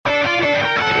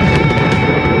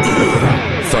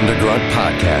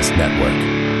Podcast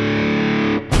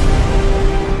Network.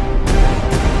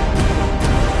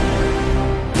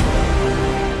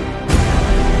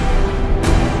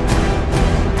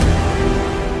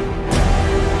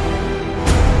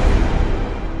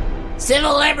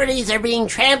 Civil liberties are being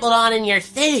trampled on in your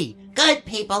city. Good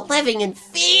people living in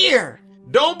fear.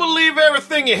 Don't believe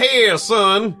everything you hear,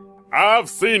 son. I've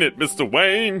seen it, Mr.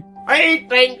 Wayne. He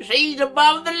thinks he's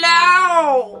above the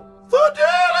law. The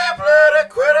daily planet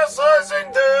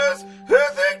criticizing those who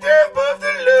think they're above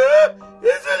the law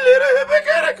is a little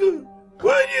hypocritical.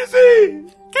 What do you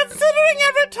say? Considering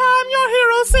every time your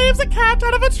hero saves a cat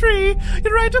out of a tree,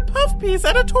 you'd write a puff piece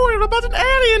editorial about an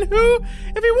alien who,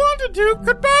 if he wanted to,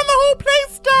 could burn the whole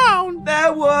place down.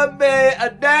 There wouldn't be a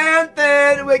damn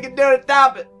thing we can do to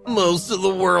stop it. Most of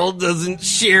the world doesn't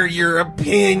share your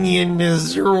opinion,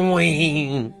 Mr.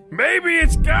 Wayne. Maybe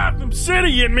it's Gotham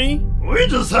City in me. We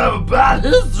just have a bad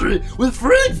history with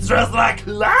freaks dressed like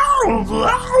clowns.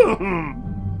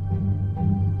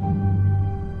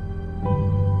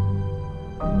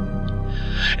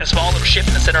 In a small little ship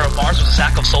in the center of Mars was a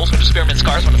sack of souls with experiment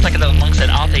scars. When the psychedelic monk said,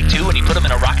 "I'll take two," and he put them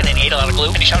in a rocket and ate a lot of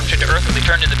glue. And he shot them straight to Earth where they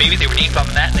turned into babies. They were named Bob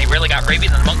and Matt, and they rarely got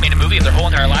rabies. And the monk made a movie of their whole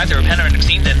entire lives. They were panoramic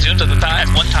scenes and zooms of the thighs.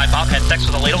 One time Bob had sex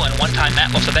with a ladle, and one time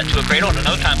Matt lost a vet to a cradle, and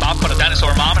another time Bob caught a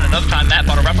dinosaur mom, and another time Matt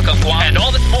bought a replica of Guam. And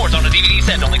all this and more is on a DVD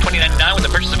set, only $20.99 with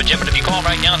the purchase of a gem. But if you call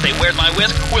right now and say, "Where's my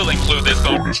whisk?" we'll include this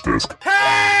bonus disc.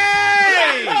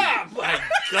 Hey! Oh my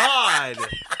God.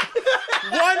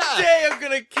 One day I'm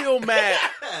gonna kill Matt.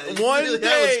 One Really,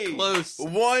 day. that was close.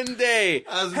 One day.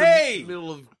 I was Hey! in the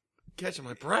middle of catching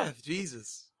my breath.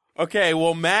 Jesus. Okay,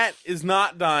 well, Matt is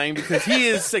not dying because he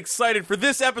is excited for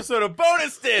this episode of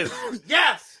Bonus Disc.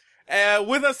 Yes.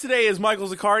 With us today is Michael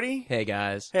Zaccardi. Hey,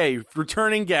 guys. Hey,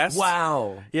 returning guest.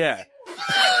 Wow. Yeah.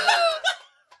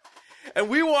 And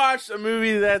we watched a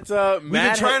movie that We've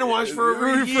been trying to watch for over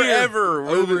a year. Forever.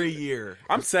 Over a year.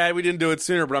 I'm sad we didn't do it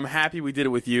sooner, but I'm happy we did it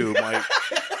with you, Mike.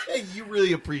 You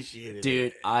really appreciate it.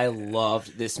 Dude, I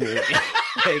loved this movie.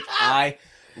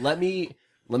 Let me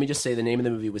just say the name of the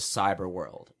movie was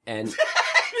Cyberworld. And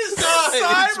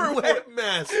Cyber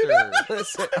Webmaster.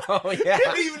 listen, oh yeah. I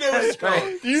don't even know what it's called.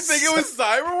 Do you think it was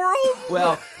Cyberworld?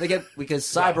 Well, because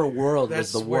Cyberworld was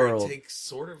That's the where world. It takes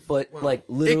sort of, But well, like It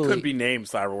literally could be named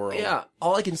Cyberworld. Yeah,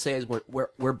 all I can say is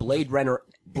where Blade Runner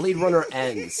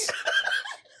ends,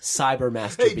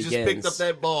 Cybermaster they begins. just picked up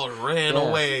that ball and ran Yeah.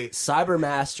 away.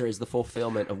 Cybermaster is the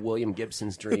fulfillment of William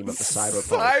Gibson's dream of the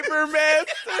cyberpunk. Cybermaster?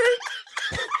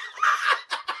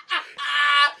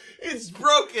 It's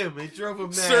broke him. It drove him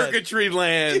mad. Circuitry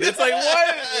Land. It's like,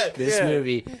 what? This Yeah.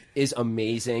 movie is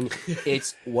amazing.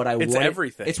 It's what I It's wanted.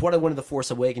 everything. It's what I wanted The Force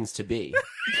Awakens to be.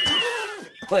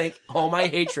 Like, all my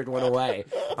hatred went away.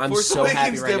 I'm Force so Awakens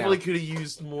happy right definitely now. could have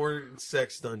used more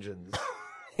sex dungeons.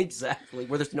 Exactly.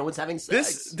 Where no one's having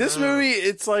sex. This movie,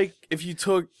 it's like if you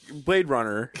took Blade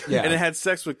Runner Yeah. and it had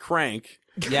sex with Crank,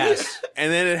 Yes.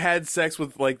 and then it had sex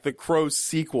with like the Crow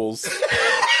sequels.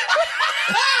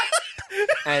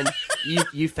 And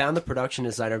you found the production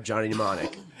designer of Johnny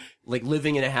Mnemonic, like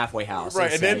living in a halfway house. Right,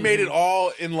 and said, then made it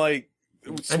all in like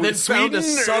And then found a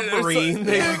submarine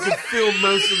that we could film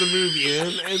most of the movie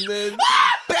in, and then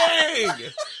bang!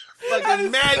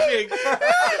 Fucking magic!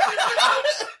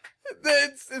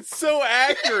 It's so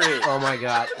accurate. Oh my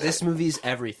god, this movie's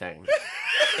everything.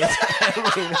 It's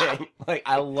everything. Like,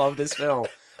 I love this film.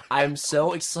 I'm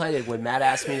so excited when Matt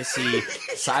asked me to see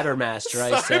Cybermaster.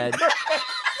 I said,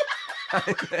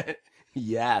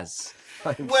 yes.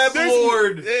 Web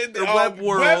Lord! Or Web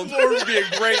World. Web Lord would be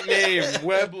a great name.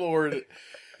 Web Lord.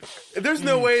 There's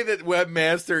no way that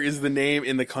Webmaster is the name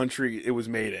in the country it was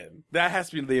made in. That has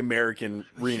to be the American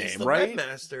rename, He's the right?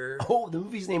 Webmaster. Oh, the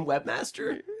movie's named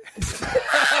Webmaster?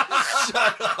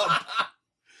 Shut up.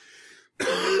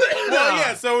 Well,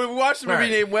 yeah. So we watched a movie Right.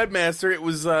 named Webmaster. It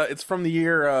was it's from the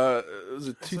year was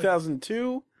it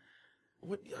 2002?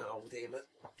 What? Oh, damn it.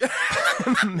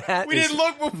 Matt We didn't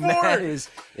look before. Matt is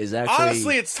actually...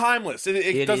 Honestly, it's timeless.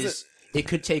 It doesn't. is. It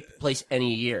could take place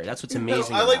any year. That's what's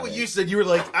amazing. I like about what it. you said. You were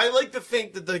like, I like to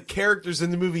think that the characters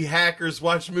in the movie Hackers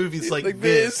watch movies like, Like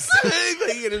this.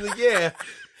 this. Yeah.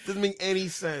 Doesn't make any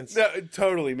sense. No,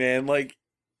 totally, man. Like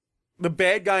the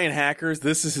bad guy in Hackers.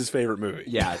 This is his favorite movie.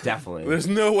 Yeah, definitely. There's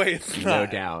no way it's not. No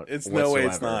doubt It's no way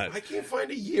it's whatsoever. not. I can't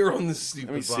find a year on this stupid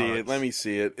Let me box. see it. Let me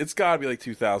see it. It's got to be like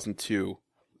 2002,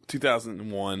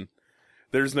 2001.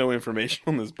 There's no information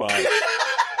on this box.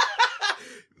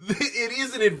 It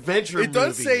is an adventure It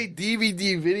does movie. say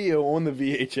DVD video on the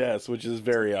VHS, which is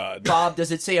very odd. Bob,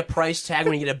 does it say a price tag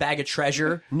when you get a bag of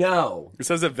treasure? No. It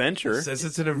says adventure. It says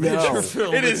it's an adventure No.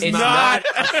 film. It is It's not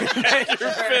an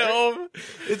adventure film.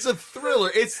 It's a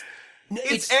thriller.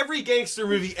 It's every gangster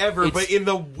movie ever, but in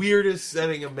the weirdest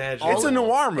setting imaginable. It's a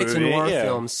noir movie. It's a noir yeah.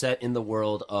 film set in the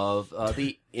world of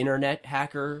the internet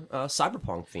hacker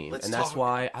cyberpunk theme, and that's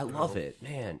why I love it.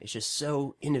 Man, it's just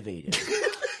so innovative.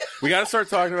 We got to start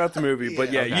talking about the movie,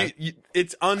 but yeah, okay.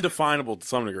 it's undefinable to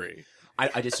some degree.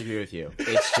 I disagree with you.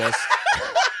 It's just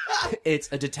it's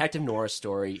a detective noir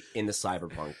story in the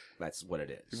cyberpunk. That's what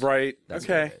it is. Right. That's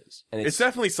okay. what it is. And it's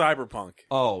definitely cyberpunk.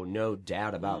 Oh, no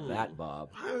doubt about that,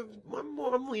 Bob.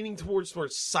 I'm leaning towards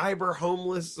cyber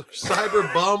homeless, or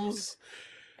cyber bums.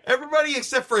 Everybody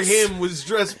except for him was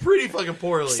dressed pretty fucking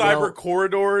poorly. Cyber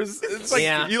corridors. It's like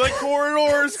you like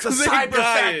corridors It's a because cyber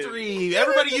factory.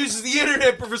 Everybody uses the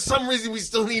internet, but for some reason we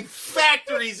still need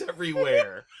factories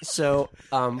everywhere. So,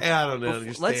 I don't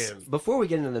understand. Before we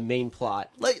get into the main plot,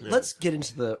 let's get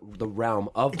into the realm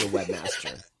of the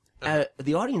webmaster.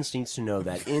 The audience needs to know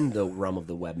that in the realm of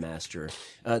the webmaster,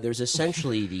 there's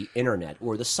essentially the internet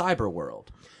or the cyber world.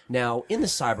 Now, in the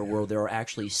cyber world, there are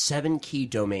actually 7 key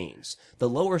domains. The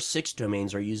lower 6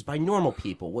 domains are used by normal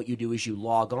people. What you do is you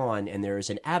log on, and there is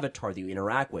an avatar that you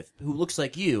interact with who looks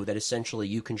like you that essentially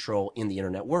you control in the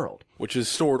internet world. Which is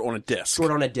stored on a disc.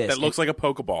 Stored on a disc. That looks like a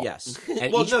Pokeball. Yes.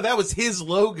 And Well, no, that was his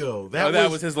logo.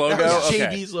 that was his logo? That was Okay.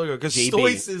 JB's logo. Because JB.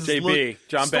 Stoice's JB,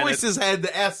 John Bennett. Stoice's had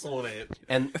the S on it.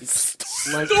 And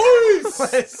Sorry,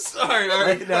 all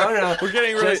right. no. We're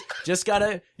getting really... Just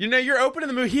gotta... You know, you're opening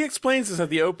the movie. He explains this at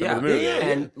the open of the movie.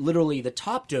 And literally the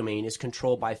top domain is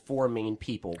controlled by 4 main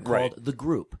people called Right. the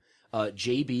group.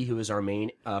 JB, who is our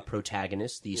main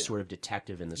protagonist, the sort of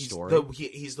detective in the story.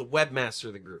 He's the webmaster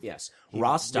of the group. Yes. He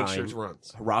Rothstein, makes sure it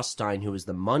runs. Rothstein, who is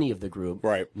the money of the group.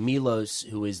 Right. Milos,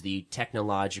 who is the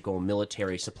technological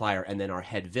military supplier. And then our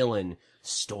head villain,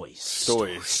 Stoice,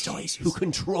 who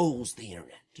controls the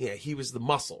internet. Yeah, he was the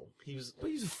muscle. He was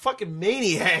a fucking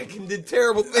maniac and did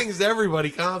terrible things to everybody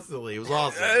constantly. It was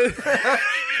awesome.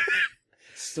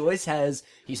 Stoice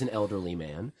he's an elderly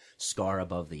man, scar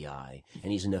above the eye,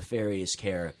 and he's a nefarious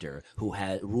character who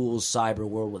rules cyber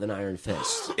world with an iron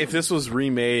fist. If this was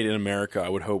remade in America, I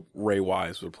would hope Ray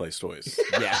Wise would play Stoice.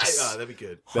 Yes. That'd be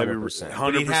good. That'd be 100%. 100%.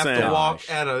 But he'd have to walk Gosh.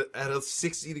 at a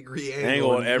 60-degree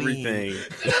Angle and lean. everything.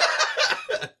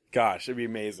 Gosh, it'd be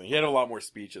amazing. He had a lot more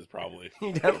speeches, probably.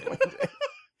 He definitely did.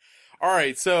 All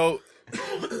right, so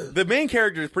the main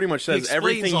character pretty much says explains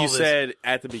everything all you this. said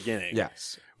at the beginning.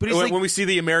 Yes. But he's When we see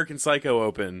the American Psycho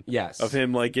open, Yes. of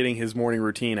him like getting his morning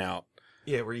routine out.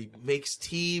 Yeah, where he makes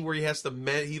tea, where he has to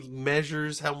he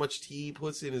measures how much tea he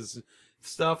puts in his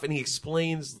stuff, and he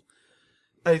explains.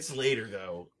 It's later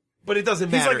though, but it doesn't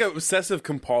He's matter. like obsessive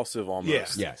compulsive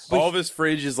almost. Yeah. Yes. All of his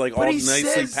fridge is like all But he nicely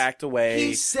says- packed away.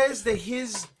 He says that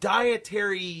his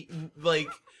dietary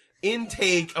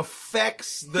intake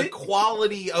affects the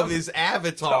quality of his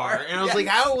avatar, and I was like,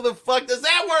 how the fuck does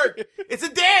that work? It's a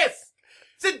disc.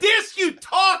 It's a disc you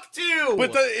talk to.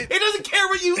 But it doesn't care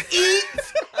what you eat.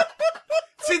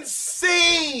 It's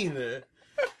insane.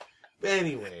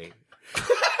 Anyway,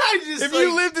 I just If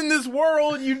you lived in this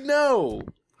world, you'd know.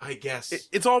 I guess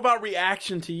It's all about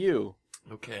reaction to you.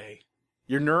 okay.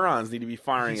 Your neurons need to be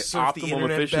firing You at surf the optimum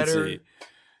internet efficiency. better.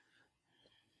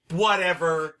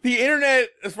 Whatever. The internet,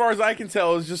 as far as I can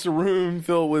tell, is just a room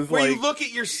filled with Where like you look at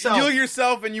yourself. you look at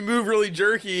yourself and you move really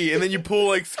jerky, and then you pull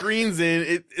like screens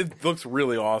in. It looks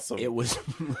really awesome. It was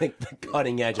like the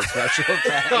cutting edge of special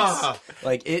effects.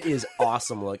 Like, it is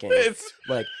awesome looking. It's-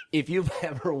 Like, if you've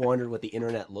ever wondered what the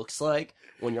internet looks like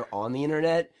when you're on the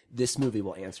internet, this movie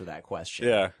will answer that question.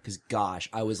 Yeah. Because, gosh,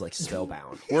 I was like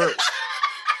spellbound.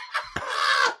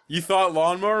 You thought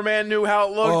Lawnmower Man knew how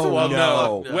it looked? Oh, well,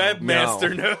 no.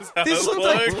 Webmaster knows how This it looked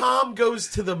looks. like Tom Goes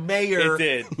to the Mayor It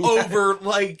did. over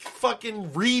like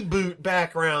fucking reboot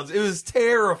backgrounds. It was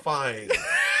terrifying.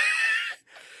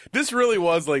 This really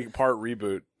was like part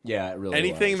reboot. Yeah, it really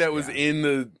Anything was. that was Yeah.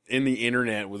 in the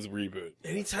internet was reboot.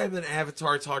 Anytime an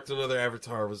avatar talked to another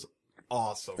avatar was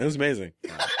awesome. It was amazing.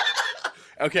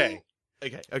 Okay.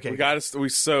 Okay. We got to. We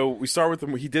start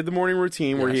with he did the morning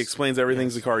routine where he Yes. explains everything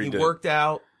Zakari He did. worked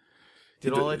out,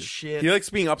 did He all did- that shit. He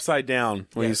likes being upside down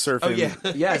when he's surfing. Oh yeah.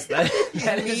 Yes, that He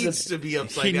is needs to be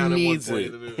upside He down needs at one it.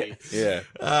 point in the movie.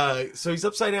 Yeah. So he's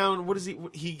upside down. What is he?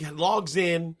 He logs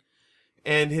in,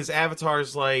 and his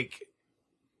avatar's like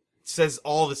says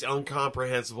all this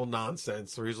incomprehensible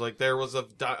nonsense. Where he's like, "There was a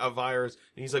virus,"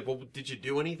 and he's like, "Well, did you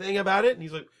do anything about it?" And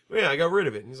he's like, well, "Yeah, I got rid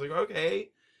of it." And he's like, "Okay,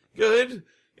 good."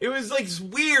 It was like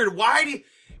weird. Why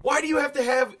do you have to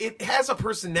have it? Has a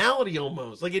personality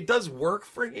almost like it does work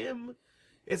for him.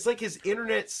 It's like his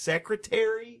internet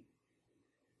secretary.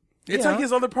 It's Yeah. like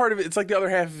his other part of it. It's like the other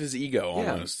half of his ego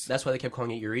Yeah, almost. that's why they kept calling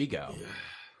it your ego.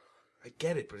 I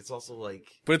get it, but it's also like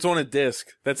But it's on a disc.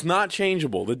 That's not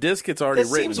changeable. The disc it's already that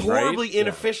written, seems right? horribly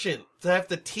inefficient to have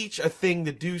to teach a thing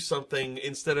to do something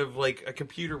instead of like a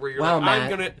computer where you're Wow, like, Matt. I'm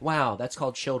gonna. Wow, that's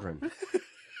called children.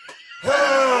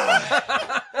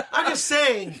 I'm just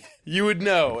saying. You would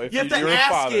know if You have to you're a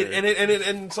ask father. it,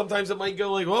 and sometimes it might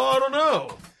go like, "Oh, I don't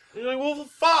know." And you're like, "Well,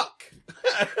 fuck.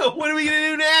 What are we gonna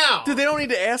do now?" Dude, they don't need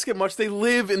to ask it much. They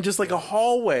live in just like a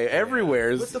hallway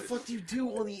everywhere. What the fuck do you do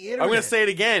on the internet? I'm gonna say it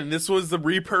again. This was the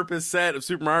repurposed set of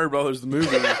Super Mario Brothers, the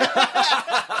movie,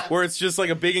 where it's just like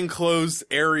a big enclosed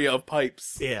area of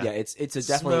pipes. yeah. Yeah, it's a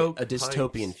definitely Smoke, a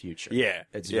dystopian pipes. future. Yeah,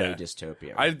 It's yeah. very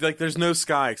dystopian. I like. There's no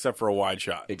sky except for a wide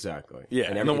shot. Exactly. Yeah,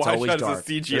 and and the it's wide always shot is a dark.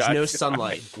 CGI There's no sky.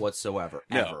 sunlight whatsoever.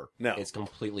 No, ever. no. It's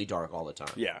completely dark all the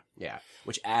time. Yeah. Yeah,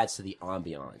 which adds to the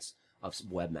ambiance of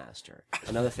Webmaster.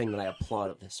 Another thing that I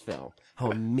applaud of this film, how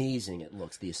amazing it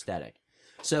looks, the aesthetic.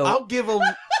 So I'll give them.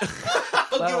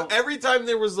 Well- Every time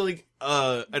there was like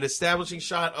an establishing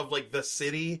shot of like the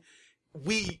city,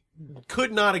 we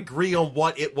could not agree on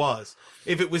what it was.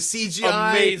 If it was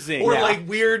CGI, Amazing. or Yeah. like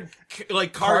weird,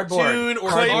 like Cardboard. cartoon or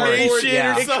Cardboard. claymation,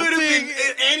 Yeah. it could have been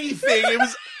anything. It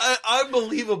was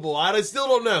unbelievable. I still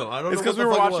don't know. I don't It's know. because we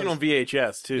were watching on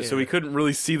VHS too, so Yeah. we couldn't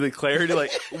really see the clarity.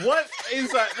 Like, what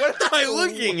is that? What am I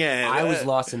looking at? I was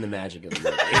lost in the magic of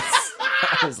the movie.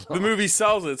 I was The lost. movie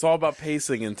sells it. It's all about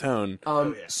pacing and tone.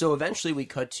 So eventually we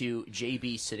cut to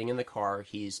JB sitting in the car.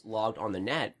 He's logged on the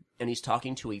net and he's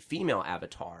talking to a female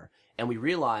avatar. And we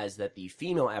realize that the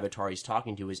female avatar he's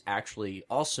talking to is actually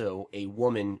also a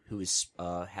woman who is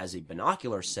has a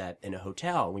binocular set in a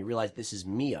hotel. And we realize this is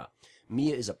Mia.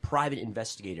 Mia is a private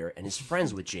investigator and is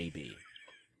friends with JB.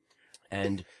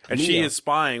 And She Mia, is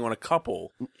spying on a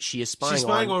couple. she is spying, She's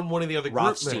spying on one of the other group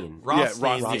Rothstein. men. Yeah,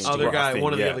 Rothstein, Rothstein. the other guy, Rothstein,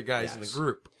 one of the yeah. other guys in the Yes.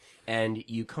 group. And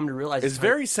you come to realize It's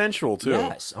very sensual too.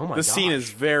 Yes. Oh my The scene gosh. is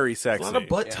very A sexy. lot of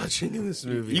butt touching in this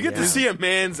movie. You get to see a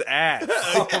man's ass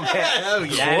Oh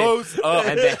yeah. close up.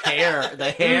 and the hair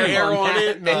Hair on, on that,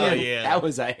 it? man, Oh, yeah. that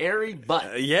was a hairy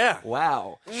butt. Yeah,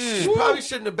 Wow. You probably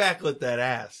shouldn't have backlit that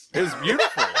ass. it was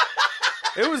beautiful.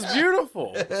 It was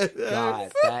beautiful.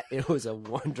 God, it was a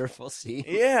wonderful scene.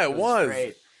 Yeah, it was.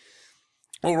 Great.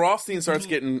 Well, Rothstein starts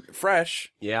getting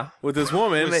fresh Yeah. with this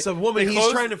woman. With some woman, They he's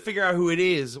close- trying to figure out who it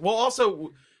is. Well,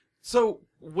 also, so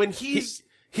when he's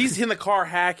He's in the car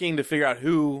hacking to figure out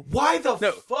who. why the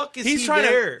No, fuck is he's he trying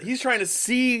there? to. He's trying to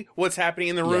see what's happening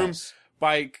in the room Yes.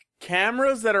 by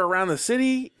cameras that are around the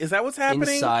city. Is that what's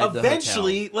happening? Inside the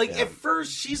Eventually, hotel. like Yeah. at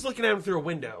first, she's looking at him through a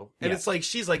window, and Yeah. it's like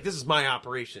she's like, "This is my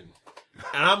operation,"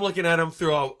 and I'm looking at him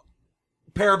through a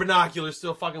pair of binoculars through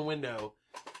a fucking window,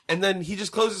 and then he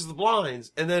just closes the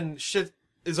blinds, and then shit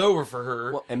is over for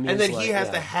her, Well, and and Mia's then he like, has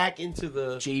yeah. to hack into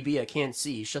the. JB, I can't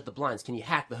see. Shut the blinds. Can you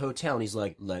hack the hotel? And he's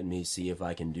like, let me see if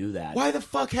I can do that. Why the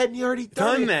fuck hadn't he already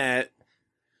Done it? that.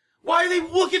 Why are they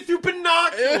looking through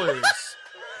binoculars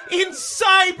in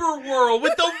cyber world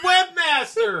with the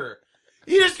webmaster?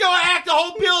 You just go hack the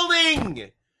whole building.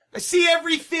 I see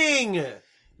everything.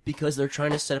 Because they're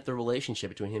trying to set up the relationship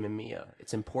between him and Mia.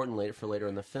 It's important later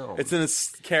in the film. It's in a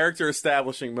character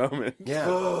establishing moment.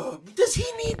 yeah. Does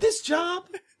he need this job?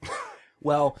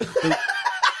 Well,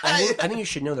 I think you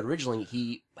should know that originally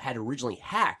he had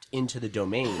hacked into the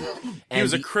domain. And He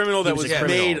was a criminal that was was a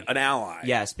criminal. made an ally.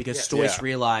 Yes, because Stoice Yeah.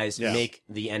 realized Yeah. make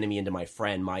the enemy into my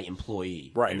friend, my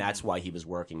employee, Right. and that's why he was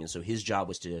working. And so his job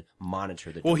was to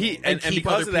monitor the. Well, domain. he and keep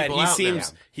because other of that, people he out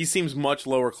seems now. he seems much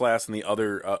lower class than the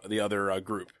other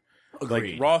group.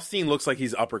 Agreed. Like Rothstein looks like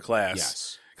he's upper class.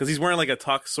 Yes. because he's wearing like a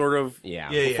tux, sort of. Yeah.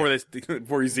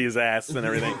 Before you see his ass and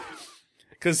everything.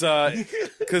 Because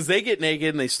they get naked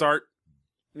and they start,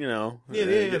 They started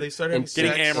having getting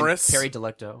sex. amorous. Perry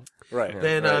Delecto. Right.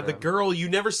 Then Right, the right. girl, you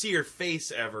never see her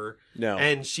face ever. No.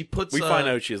 And she puts. We find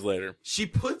out she is later. She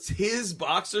puts his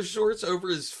boxer shorts over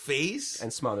his face.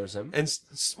 And smothers him. And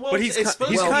well, But he's it's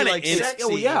supposed he's to be kinda like in- sexy.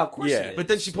 Oh yeah, of course. Yeah. it is. But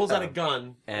then she pulls out a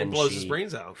gun and And blows she- his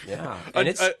brains out. Yeah. A, And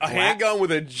it's a handgun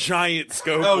with a giant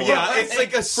scope. Oh on yeah, it. it's like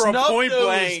a For a snub point nose.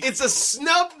 blank. It's a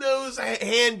snub nose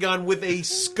handgun with a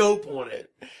scope on it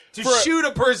to For a shoot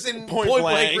a person point point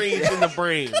blank. blank range in the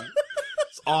brain.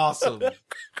 It's awesome.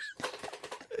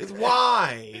 It's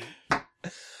why.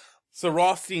 So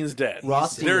Rothstein's dead.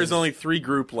 Rothstein There is- is only 3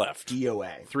 group left.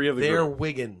 DOA. 3 of the They're group.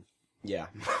 wigging. Yeah.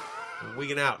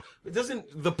 Wigging out. It doesn't.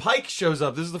 The Pike shows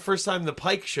up. This is the first time the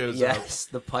Pike shows up. Yes,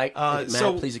 the Pike. Matt,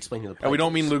 so- please explain who the Pike And we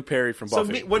don't is. mean Luke Perry from So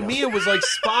Buffy. when Mia was like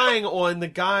spying on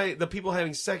the people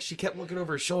having sex, she kept looking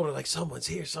over her shoulder like, someone's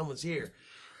here, someone's here.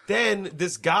 Then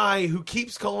this guy who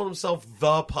keeps calling himself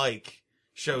the Pike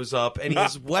shows up, and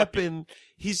his weapon,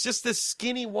 he's just this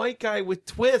skinny white guy with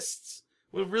twists,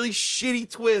 with really shitty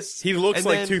twists. He looks And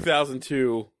like then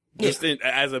 2002 just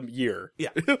as a year. Yeah.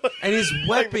 And his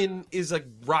weapon is a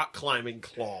rock climbing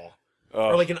claw.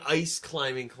 Or like an ice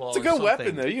climbing claw. It's a good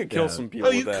weapon, though. You could kill some people Oh,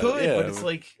 with you that. could, Yeah. but it's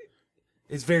like,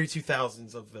 it's very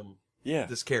 2000s of them. Yeah.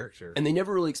 This character. And they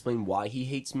never really explain why he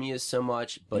hates Mia so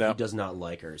much, but No. he does not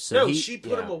like her. So No, he, she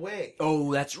put him away.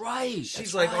 Oh, that's right. She's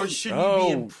That's like, right. "Oh, shouldn't you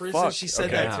be in Oh, prison?" fuck. She said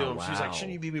Okay. that to him. Wow, She's like, wow.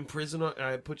 "Shouldn't you be in prison?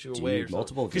 I put you Dude, away."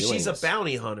 multiple because she's a viewings.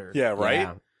 bounty hunter. Yeah, right?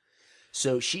 Yeah.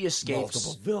 So she escapes.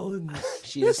 Multiple villains.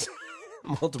 She has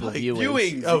multiple viewings.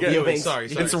 Viewings. Oh, You gotta- viewing. Sorry.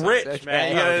 It's sorry. rich, man.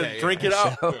 You gotta Okay, drink it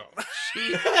up.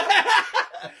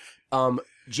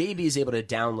 JB is able to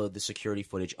download the security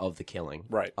footage of the killing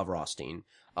Right. of Rothstein.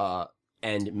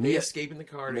 And They Mia escape in the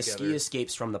car Mesquite together.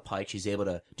 escapes from the Pike. She's able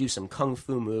to do some kung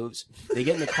fu moves. They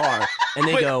get in the car and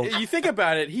they But go. you think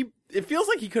about it, it feels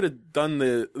like he could have done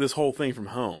this whole thing from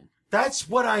home. That's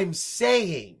what I'm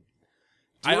saying.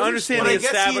 I understand But the I guess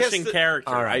he has establishing to-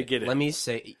 character. All right, I get it. Let me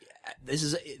say, this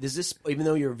is even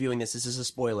though you're viewing this is a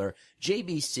spoiler.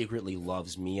 JB secretly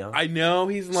loves Mia. I know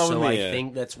he's in love So with I Mia.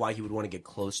 think that's why he would want to get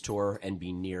close to her and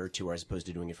be near to her, as opposed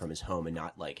to doing it from his home and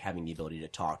not like having the ability to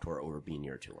talk to her or be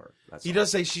near to her. That's He all.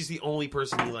 does say she's the only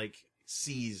person he like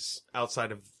sees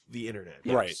outside of the internet.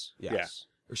 Yes, Right. Yes.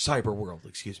 Or cyber world,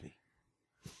 excuse me.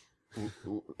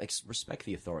 Respect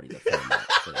the authority of the film.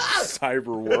 for that. Cyber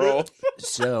World.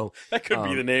 So That could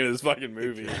be the name of this fucking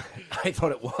movie. I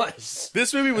thought it was.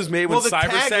 This movie was made when Well, the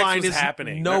cyber sex tagline was is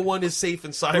happening. "No one is safe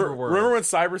in cyber world." Remember when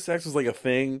cyber sex was like a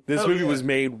thing? This Oh, movie yeah. was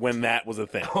made when that was a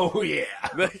thing. Oh yeah.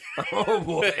 Oh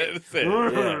boy. That's it.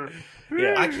 Yeah.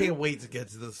 Yeah. I can't wait to get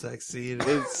to the sex scene.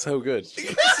 It's so good.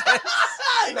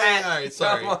 All right,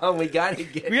 sorry. Come on, we gotta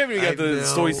get. We haven't even got I the know.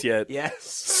 stories yet. Yes.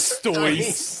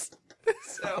 Stories.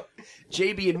 So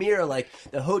JB and Mia are like,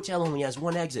 the hotel only has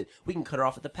one exit. We can cut her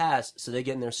off at the pass. So they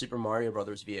get in their Super Mario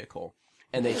Brothers vehicle,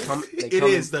 and they come. It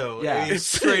is though. Yeah. It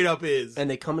straight up is. And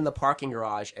they come in the parking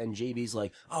garage, and JB's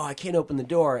like, "Oh, I can't open the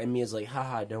door," and Mia's like,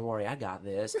 "Haha, don't worry, I got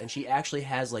this." And she actually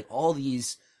has like all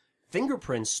these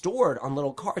fingerprints stored on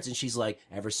little cards, and she's like,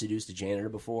 "Ever seduced a janitor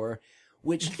before?"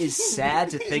 Which is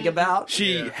sad to think about.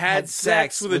 She had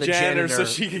sex with a janitor so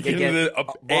she could get into a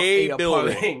building.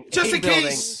 building. Just A in building,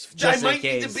 case, just I in might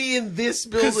need case. to be in this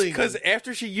building. Because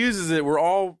after she uses it, we're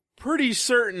all pretty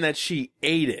certain that she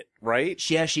ate it, right?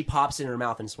 She pops it in her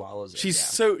mouth and swallows it.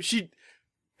 She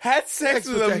had sex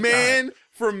with a that man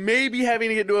for maybe having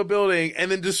to get into a building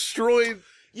and then destroyed.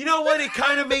 You know what? It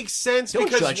kind of makes sense Don't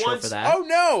because judge her once for that. Oh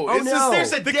no! Oh, It's no. just there's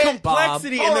There's a the dead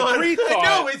complexity Bob. and the Hold on. pre-thought.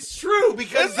 No, it's true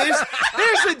because there's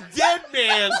a dead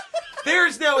man.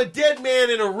 There's now a dead man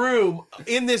in a room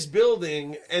in this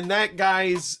building, and that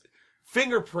guy's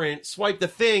fingerprint swiped the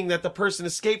thing that the person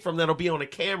escaped from that'll be on a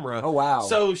camera. Oh, wow.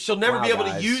 So she'll never Wow, be able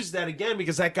guys. to use that again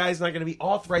because that guy's not going to be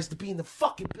authorized to be in the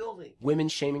fucking building. Women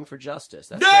shaming for justice.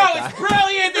 That's No, great, it's guys.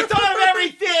 brilliant. They thought of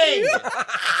everything.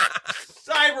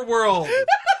 Cyber world.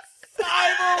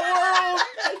 Cyber world.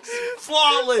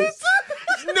 Flawless.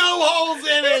 No holes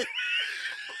in it.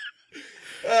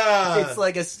 It's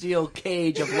like a steel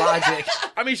cage of logic.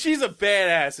 I mean, she's a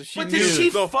badass. If she But knew did she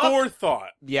the fuck- forethought.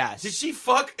 Yes. Did she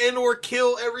fuck and or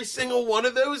kill every single one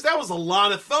of those? That was a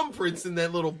lot of thumbprints in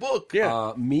that little book.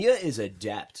 Yeah. Mia is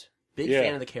adept. Big Yeah.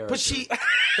 fan of the character. But she...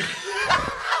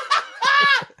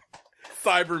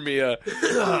 Cyber Mia.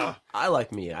 I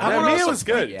like Mia. I I don't like know, her was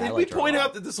good. Yeah, I Did we liked her a point lot.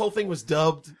 out that this whole thing was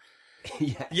dubbed?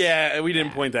 Yes. Yeah, we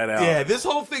didn't point that out. Yeah, this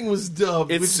whole thing was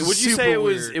dubbed. It's. which is Would you super say it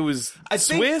was? weird. It was I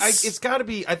think Swiss. it's got to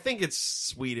be. I think it's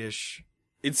Swedish.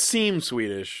 It seems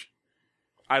Swedish.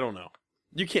 I don't know.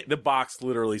 You can't. The box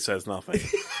literally says nothing.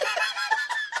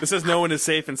 It says no one is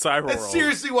safe in cyber That's world.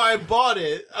 seriously why I bought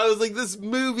it. I was like, this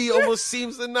movie almost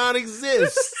seems to not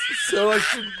exist, so I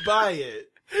should buy it.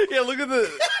 Yeah, look at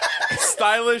the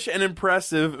stylish and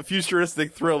impressive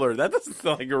futuristic thriller. That doesn't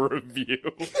sound like a review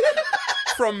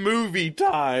from Movie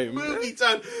Time. Movie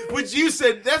time. Which you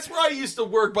said, that's where I used to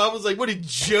work. Bob was like, what did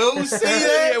Joe say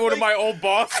that? Yeah, one of my old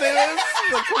bosses.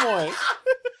 Like, come on.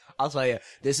 I'll tell you,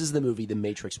 this is the movie The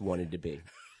Matrix wanted to be.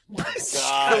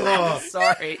 Oh,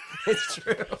 Sorry, it's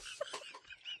true.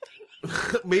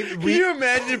 maybe Can you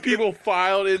imagine if people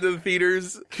filed into the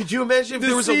theaters? could you imagine if To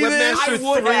there was a see this? Webmaster I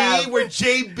would 3 have. where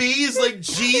JB is like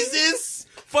Jesus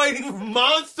fighting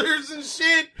monsters and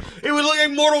shit? It would look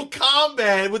like Mortal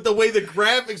Kombat with the way the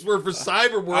graphics were for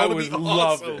Cyberworld. I It'd would be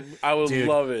love awesome. it. I would Dude,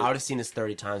 love it. I would have seen this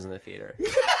 30 times in the theater.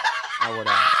 I would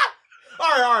have.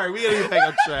 All right, we gotta get back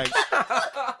on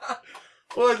track.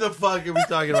 What the fuck are we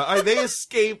talking about? All right, they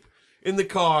escape in the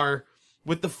car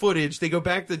with the footage. They go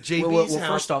back to JB's Well, house.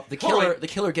 first off, the Hold on.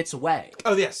 killer gets away.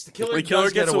 Oh yes, the killer. the killer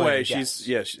does get gets away.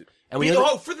 yes. She's And we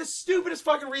know for the stupidest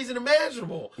fucking reason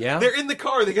imaginable. Yeah. They're in the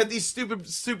car. They got these stupid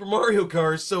Super Mario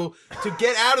cars. So to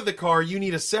get out of the car, you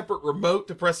need a separate remote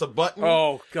to press a button.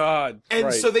 Oh God! And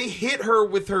right. so they hit her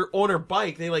on her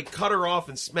bike. They like cut her off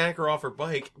and smack her off her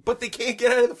bike, but they can't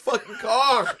get out of the fucking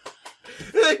car.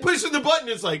 They're like pushing the button.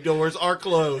 It's like doors are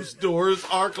closed. Doors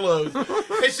are closed.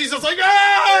 And she's just like,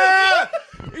 ah!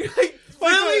 You're like,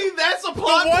 really? That's a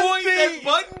plot point? That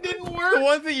button didn't work? The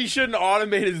one thing you shouldn't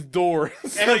automate is doors.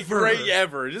 Like, Ever. right,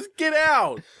 ever. Just get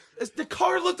out. The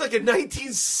car looked like a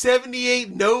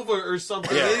 1978 Nova or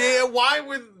something. Yeah. Why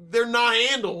were there not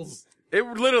handles? It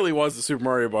literally was the Super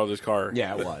Mario Brothers car.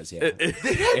 Yeah, it was. Yeah, They had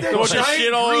that bunch of giant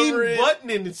shit all green over it. button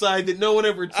inside that no one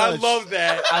ever touched. I love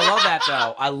that. I love that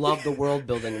though. I love the world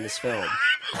building in this film.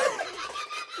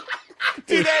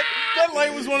 Dude, that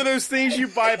light was one of those things you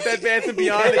buy at Bed Bath &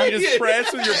 Beyond that you just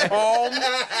press with your palm.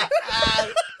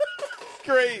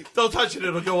 Great. Don't touch it;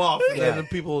 it'll go off. And Yeah. then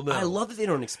people will know. I love that they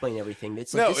don't explain everything.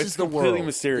 It's like, No, this it's is the completely world.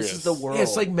 mysterious. This is the world. Yeah,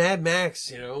 it's like Mad Max,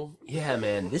 you know. yeah,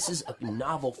 man, this is a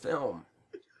novel film.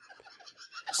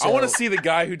 I want to So, see the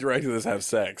guy who directed this have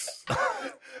sex.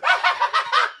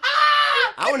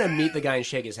 I want to meet the guy and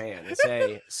shake his hand and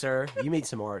say, "Sir, you made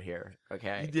some art here.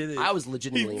 Okay, You did it. I was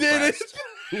legitimately He did it. impressed.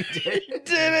 You did.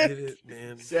 Did it,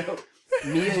 man. So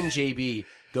Mia and JB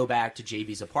go back to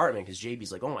JB's apartment because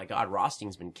JB's like, "Oh my God,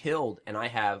 Rosting's been killed, and I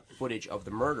have footage of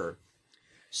the murder."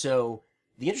 So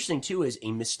the interesting too is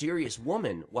a mysterious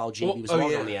woman while JB was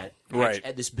walking on the ad.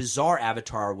 Right. This bizarre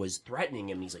avatar was threatening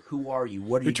him. He's like, "Who are you?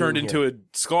 What are Who you turned doing into here?"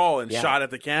 a skull and Yeah. shot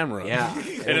at the camera. Yeah,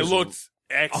 And it looked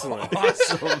excellent.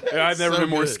 awesome. I've never So been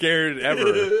more good. scared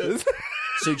ever.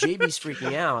 So JB's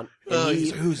freaking out, and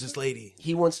He's like, who's this lady?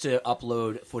 he wants to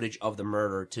upload footage of the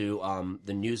murder to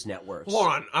the news networks. Hold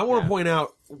on. I want Yeah. to point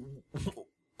out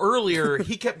earlier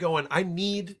he kept going, I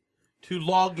need to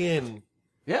log in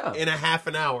Yeah, a half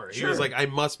an hour. He Sure. was like, I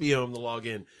must be home to log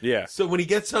in. Yeah. So when he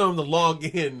gets home to log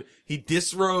in, he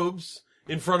disrobes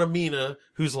in front of Mina,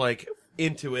 who's like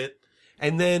into it,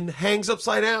 and then hangs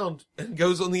upside down and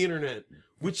goes on the internet,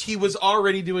 which he was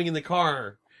already doing in the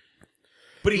car.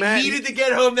 But he Matt, needed to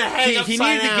get home to hang upside he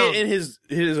needed down. to get in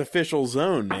his official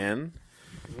zone, man.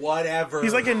 Whatever.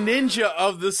 He's like a ninja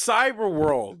of the cyber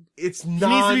world. It's He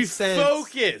nonsense. needs to be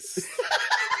focused.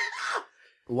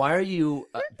 why are you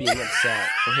being upset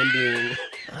for him being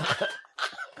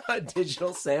a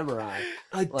digital samurai?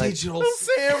 A Like- digital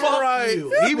samurai. Fuck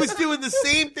you. He was doing the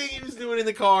same thing he was doing in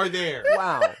the car there.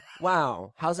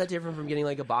 Wow. How's that different from getting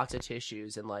like a box of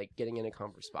tissues and like getting in a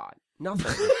comfort spot?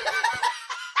 Nothing.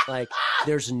 Like,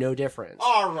 there's no difference.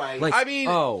 All right. Like, I mean-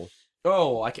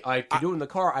 I could do it in the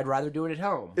car. I'd rather do it at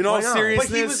home. In Why all not? seriousness,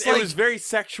 But he was it like- was very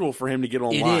sexual for him to get It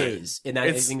online. is, and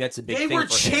I think that's a big they thing were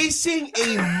for him. chasing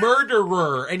a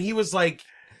murderer, and he was like,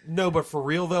 no, but for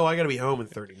real, though, I gotta be home in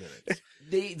 30 minutes.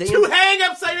 They To hang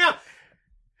upside down!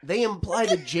 they imply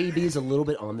that JB is a little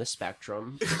bit on the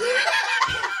spectrum.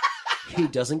 He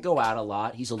doesn't go out a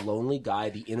lot. He's a lonely guy.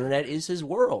 The internet is his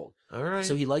world. All right.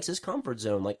 So he likes his comfort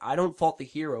zone. Like, I don't fault the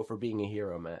hero for being a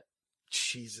hero, Matt.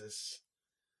 Jesus.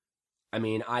 I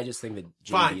mean, I just think that JB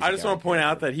Fine. is I just want to point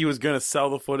out that he was going to sell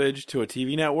the footage to a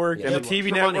TV network, Yeah, and the he TV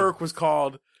for money. network was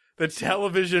called the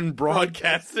Television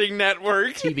Broadcasting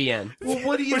Network, TBN. Well,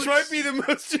 what do you... which might be the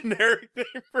most generic name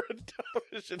for a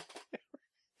television network.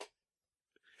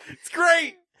 It's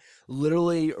great.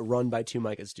 Literally run by two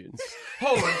Micah students.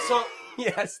 Hold on, so...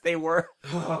 Yes, they were.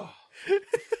 Oh,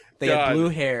 They God. had blue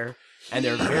hair, and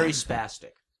they're very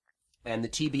spastic. And the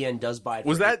TBN does buy it.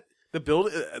 Was for- that the build?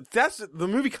 That's the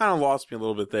movie. Kind of lost me a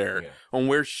little bit there Yeah. on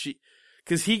where she,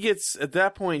 because he gets at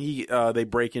that point they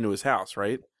break into his house,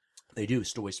 right? They do.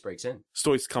 Stoice breaks in.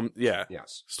 Stoice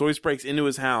Yes. Stoice breaks into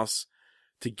his house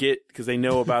to get because they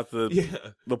know about the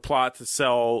yeah. the plot to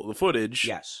sell the footage.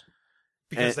 Yes.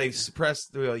 Because And- they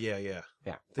suppressed... Well, yeah. Yeah.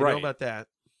 They Right. know about that.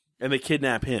 And they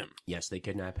kidnap him, Yes, they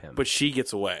kidnap him. but she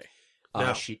gets away.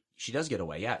 No. She does get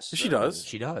away, yes. She does.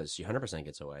 She does. She 100%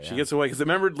 gets away. She gets away because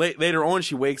remember later on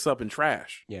she wakes up in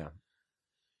trash. Yeah.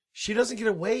 She doesn't get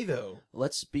away, though.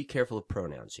 Let's be careful of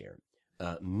pronouns here.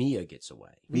 Mia gets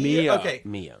away. Mia. Okay.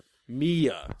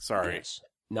 Mia, sorry, Yes.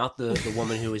 Not the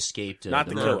woman who escaped. Not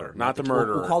the murder. killer. Not the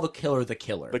murderer. We'll call the killer the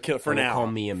killer. the kill for And we'll now. call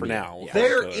Mia for Mia. now, Yeah.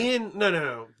 They're Killer. in...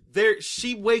 No.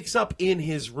 She wakes up in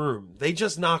his room. They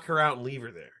just knock her out and leave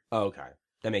her there. Oh, okay.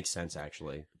 That makes sense,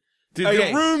 actually. Dude,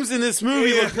 Okay. the rooms in this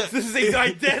movie Yeah. look this is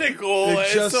identical. They're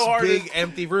It's just so hard to- big,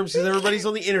 empty rooms because everybody's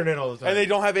on the internet all the time. and they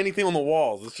don't have anything on the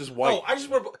walls. It's just white. Oh, I just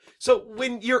want to... So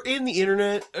when you're in the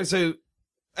internet, so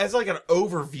as like an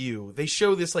overview, they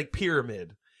show this like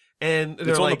pyramid, and they're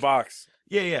it's on like, the box.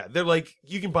 yeah, they're like,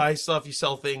 you can buy stuff, you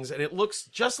sell things, and it looks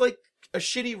just like a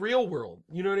shitty real world.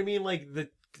 You know what I mean? Like the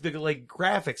like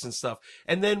graphics and stuff.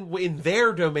 And then in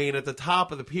their domain at the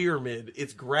top of the pyramid,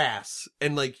 it's grass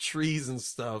and like trees and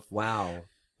stuff. Wow.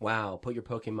 Put your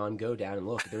Pokemon Go down and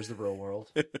look. There's the real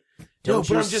world. No,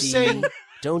 but I'm just saying.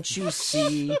 Don't you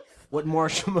see what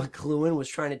Marshall McLuhan was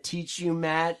trying to teach you,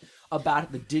 Matt,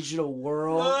 about the digital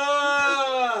world?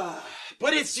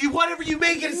 But it's whatever you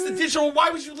make it, it's the digital. Why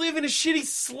would you live in a shitty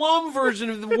slum version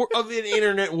of an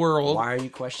internet world? Why are you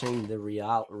questioning the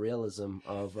realism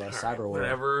of cyber world?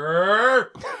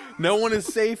 Whatever. No one is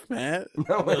safe, Matt.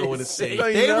 No one is safe. Oh,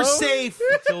 you They were know? safe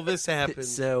until this happened.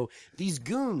 So these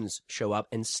goons show up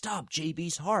and stop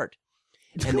JB's heart,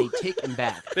 and they take him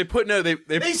back. They put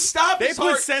They stopped They his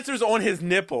put heart. sensors on his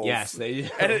nipples. Yes, they do.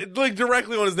 And it, like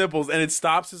directly on his nipples, and it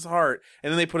stops his heart.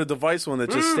 And then they put a device on that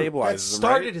just stabilizes That him.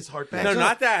 started right? his heart back No, up.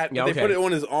 not that. Yeah, They okay. put it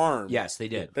on his arm. Yes, they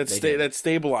did. That They did. that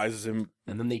stabilizes him.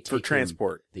 And then they take for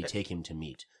transport. They take him to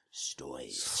meet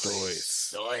Stoice.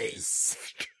 Stoice.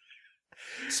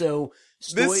 So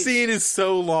This scene is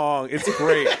so long. It's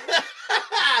great.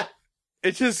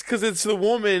 It's just because it's the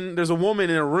woman. There's a woman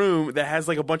in a room that has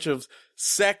like a bunch of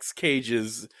sex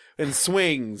cages and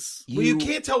swings. Well, you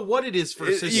can't tell what it is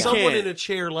first. There's You someone can't. in a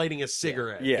chair lighting a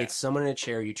cigarette. Yeah. It's someone in a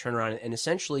chair. You turn around and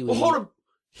essentially, Well, hold on.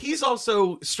 He's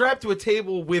also strapped to a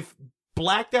table with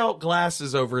blacked out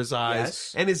glasses over his eyes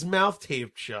Yes. and his mouth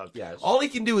taped shut. Yes. All he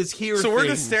can do is hear So we're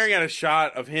things. just staring at a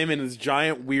shot of him in his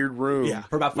giant weird room. Yeah.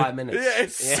 for about 5 minutes. Yeah,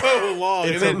 it's so long.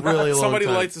 It's and a then really long somebody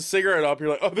time. lights a cigarette up. You're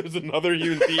like, oh, there's another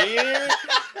human being here.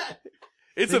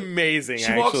 It's amazing. She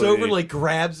actually. walks over and like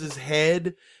grabs his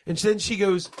head, and then she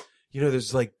goes, "You know,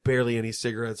 there's like barely any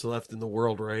cigarettes left in the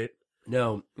world, right?"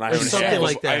 No, I Or own something half of-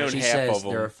 like that. I own she half says of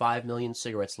them. there are 5 million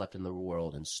cigarettes left in the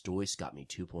world, and Stoice got me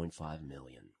 2.5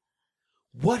 million.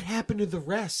 What happened to the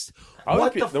rest? Other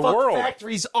What pe- the the fuck? world.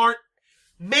 Factories aren't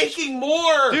making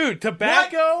more, Dude,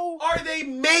 tobacco? What are they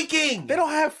making? They don't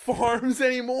have farms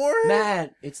anymore.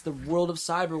 Matt, it's the world of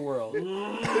cyber world.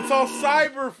 It's all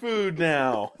cyber food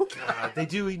now. God, they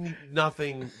do eat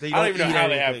nothing. They I don't even eat know how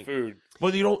they anything. have food.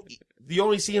 Well, you don't. You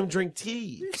only see them drink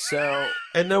tea, So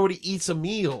and nobody eats a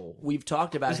meal. we've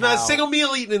talked about There's how not a single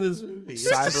meal eaten in this movie. It's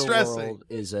cyber distressing. world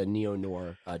is a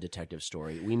neo-noir detective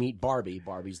story. We meet Barbie.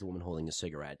 Barbie's the woman holding a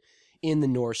cigarette. In the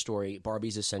noir story,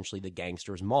 Barbie's essentially the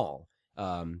gangster's Moll.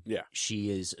 Yeah. She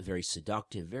is very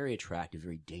seductive, very attractive,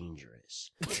 very dangerous.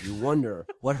 You wonder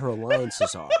what her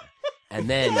alliances are. And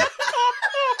then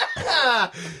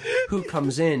who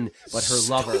comes in but her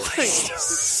lover?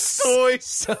 Soy.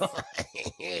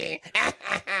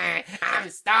 I'm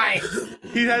Stoice.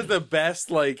 He has the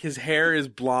best, like, his hair is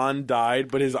blonde dyed,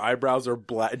 but his eyebrows are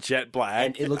jet black.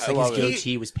 And it looks I like love his it.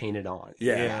 goatee was painted on.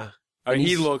 Yeah. I mean,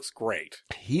 he looks great.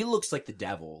 He looks like the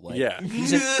devil. Like, Yeah.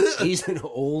 he's an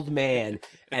old man,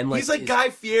 and like He's like his-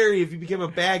 Guy Fieri if he became a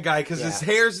bad guy because Yeah. his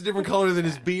hair's a different color than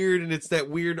his beard, and it's that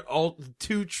weird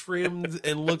too trimmed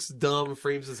and looks dumb,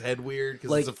 frames his head weird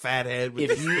because Like, it's a fat head with if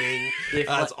this you- thing. If,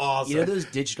 That's like, awesome. You know those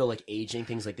digital like aging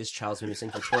things, like this child's been missing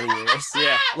for 20 years.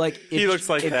 Yeah. Like if, He looks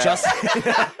like if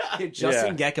that. if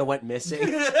Justin Gecko went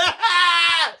missing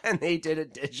and they did a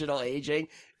digital aging,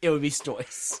 it would be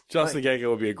Stoice. Justin Gecko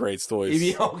would be a great Stoice.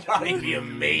 He'd be, oh god, he'd be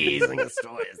amazing as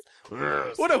Stoice.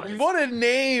 What a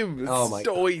name! Oh my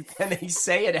Stoice. And they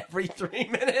say it every 3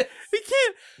 minutes. He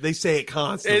can't. They say it It's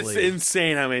constantly.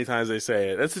 insane how many times they say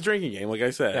it. That's a drinking game, like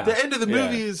I said. Yeah. The end of the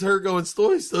movie is her going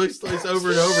Stoice, Stoice, Stoice over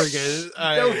and over again.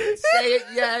 Don't say it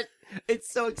yet.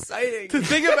 It's so exciting. To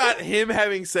think about him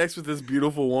having sex with this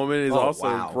beautiful woman is Oh, also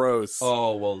wow. gross.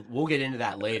 Oh, well, we'll get into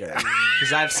that later.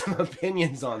 Because I have some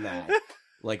opinions on that.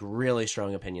 Like, really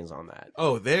strong opinions on that.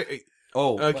 Oh, there.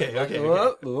 Oh, Okay.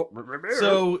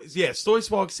 So yeah,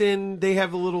 Stoice walks in. They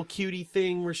have a little cutie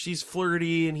thing where she's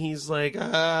flirty, and he's like,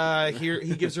 here.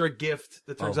 He gives her a gift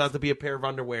that turns out to be a pair of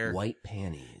underwear. white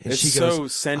panties. And It's she so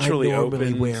goes, centrally I normally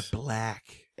opened. wear black.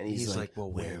 And he's like,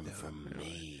 well, wear wear them them. for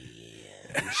me.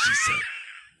 And she said,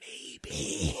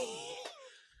 maybe.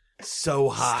 So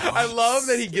hot. I love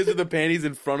that he gives her the panties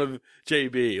in front of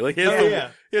JB. Like he has, Oh, yeah.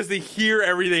 he has to hear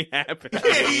everything happen.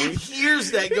 He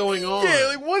hears that going on. Yeah,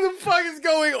 like what the fuck is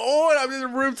going on? I'm in the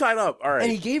room tied up. All right.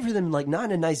 And he gave her them, like, not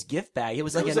in a nice gift bag. It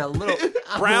was like in a little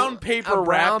brown paper a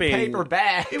brown wrapping. paper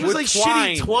bag. It was with like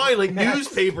twine. shitty twine, like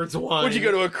newspaper twine. Would you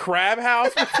go to a crab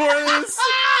house before this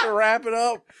to wrap it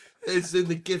up? It's in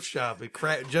the gift shop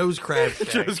at Joe's Crab Shack.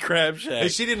 Joe's Crab Shack.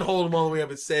 And she didn't hold him all the way up.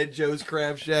 It said Joe's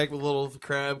Crab Shack with a little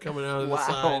crab coming out of the Wow,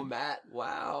 side. Matt.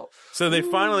 Wow. So they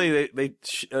finally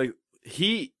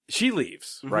she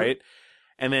leaves, Mm-hmm. right?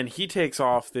 And then he takes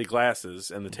off the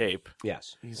glasses and the tape.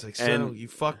 Yes. He's like, so And- you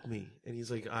fucked me. And he's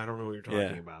like, I don't know what you're talking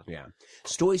Yeah. about. Yeah.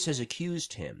 Stoice has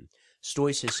accused him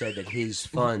Stoice has said that his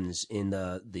funds in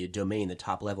the domain, the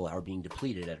top level, are being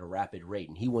depleted at a rapid rate,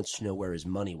 and he wants to know where his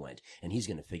money went, and he's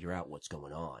going to figure out what's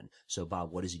going on. So,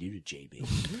 Bob, what does he do to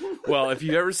JB? Well, if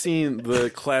you've ever seen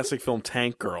the classic film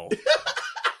Tank Girl,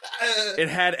 it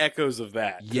had echoes of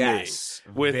that. to Yes,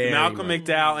 me. With very Malcolm much.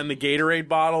 McDowell and the Gatorade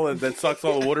bottle that sucks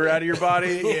all the water out of your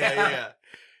body. Yeah.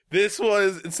 This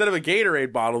was, instead of a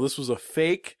Gatorade bottle, this was a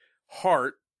fake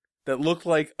heart that looked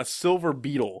like a silver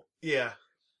beetle Yeah.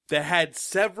 that had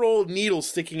several needles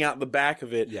sticking out the back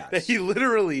of it Yes. that he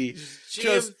literally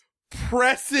just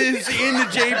presses into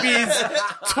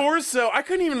JB's torso. I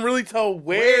couldn't even really tell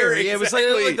where Yeah, it was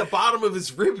exactly. like the bottom of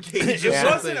his rib cage. It or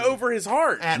wasn't something. over his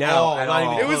heart. At No, all. at not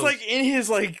all. even It was close. like in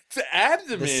his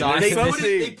abdomen. The or size They of put, his-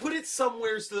 it, they put it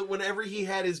somewhere so that whenever he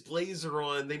had his blazer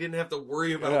on, they didn't have to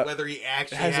worry about Yeah. whether he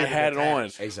actually Hasn't had had it on.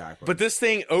 attached. Exactly. But this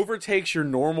thing overtakes your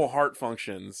normal heart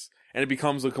functions, and it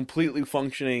becomes a completely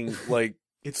functioning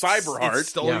cyber heart. It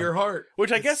stole Yeah. your heart.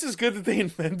 Which I guess is good that they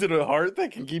invented a heart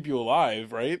that can keep you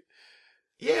alive, right?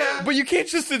 Yeah. But you can't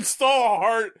just install a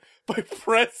heart by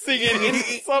pressing it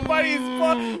into somebody's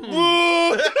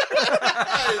butt.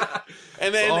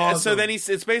 And then, Awesome. so then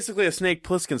it's basically a Snake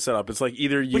Plissken setup. It's like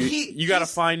either But you got to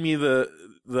he's- find me the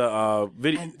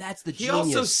video. and that's the He genius.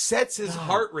 also sets his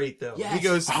heart rate though. Yes. He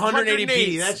goes 180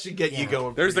 180. beats. That should get you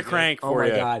going. There's the pretty good. crank Oh for my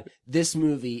you. god! This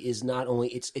movie is not only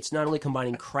it's not only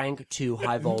combining Crank to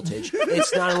High Voltage.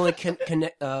 It's not only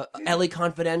LA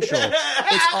Confidential.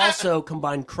 It's also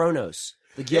combined Chronos,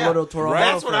 the Guillermo del Toro.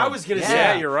 That's horror what I film. was gonna Yeah. say.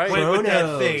 Yeah, you're right. Went with that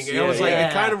Chronos. thing. I was like, Yeah.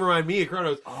 it kind of reminded me of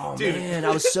Chronos. Oh Dude. man, I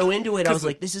was so into it. I was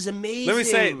like, this is amazing. Let me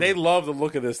say, they love the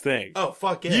look of this thing. Oh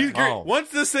fuck yeah! Oh. Once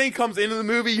this thing comes into the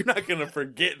movie, you're not going to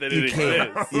forget that it can't.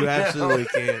 exists. You absolutely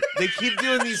can't. They keep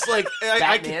doing these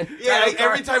Batman.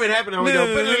 every time it happened, I would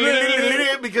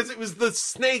go because it was the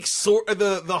snake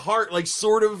the heart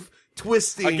sort of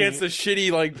twisting Against the shitty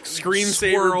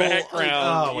screensaver swirl. background.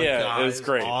 Oh my yeah, God, it was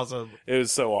great. awesome. It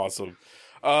was so awesome.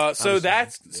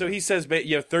 So he says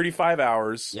you have 35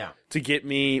 hours Yeah. to get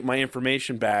me my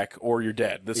information back or you're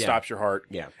dead. This Yeah. stops your heart.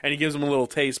 Yeah. And he gives him a little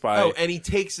taste by Oh, and he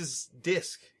takes his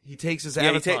disc. He takes his Yeah,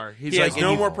 avatar. he has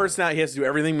no more personality. He has to do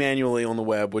everything manually on the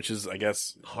web, which is, I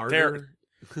guess, harder.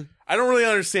 I don't really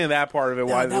understand that part of it.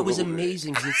 Why that was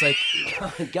amazing because it's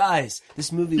like, guys,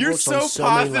 this movie You're works so on so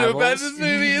many positive about levels. this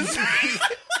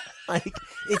movie.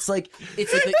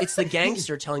 It's the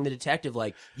gangster telling the detective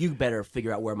you better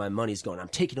figure out where my money's going. I'm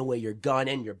taking away your gun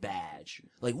and your badge.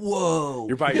 Whoa,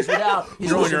 You're by- he's without his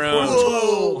you're on most your important own.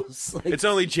 tools. It's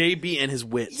only JB and his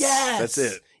wits. yes, That's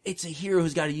it. It's a hero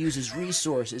who's got to use his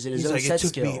resources and his He's own like, set it took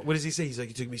skill. me. What does he say? He's like,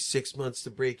 it took me 6 months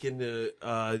to break into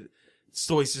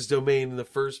Stoice's domain in the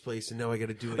first place, and now I got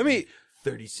to do it. Let me- in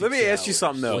 36. Let me ask you hours.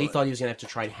 something though. Well, he thought he was gonna have to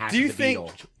try and hack Do you the think-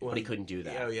 beetle, but he couldn't do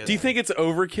that. Oh, yeah, Do you think it's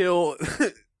overkill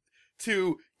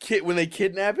to when they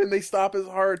kidnap him, they stop his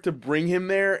heart to bring him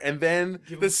there, and then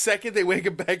the second they wake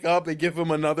him back up, they give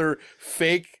him another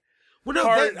fake? Well, no,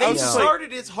 heart? they I was just like-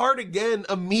 started his heart again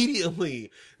immediately.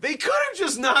 They could have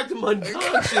just knocked him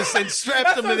unconscious and strapped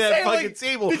him to what I'm that saying, fucking like,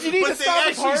 table. did you need but to they stop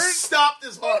his actually heart? stopped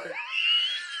his heart.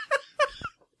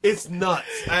 It's nuts.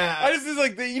 I just was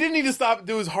like, you didn't need to stop and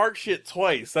do his heart shit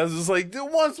twice. I was just like,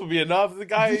 once would be enough. The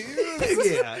guy,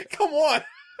 Yeah. come on.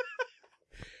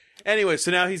 Anyway, so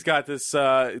now he's got this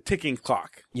ticking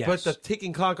clock, Yes. But the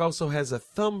ticking clock also has a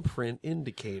thumbprint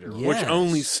indicator. Yeah. which Yes.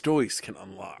 only Stoice can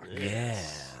unlock. yeah.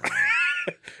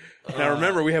 Now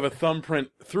remember, we have a thumbprint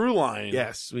through line.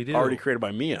 Yes, we did. Already created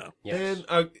by Mia. Yes.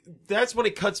 And that's when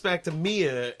it cuts back to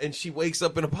Mia, and she wakes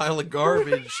up in a pile of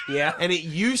garbage. Yeah. And it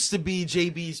used to be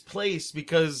JB's place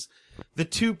because the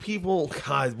two people.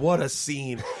 God, what a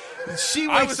scene! She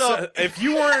I wakes was, up. if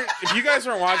you guys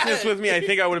weren't watching this with me, I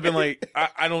think I would have been like,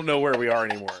 I don't know where we are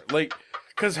anymore.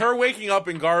 Because her waking up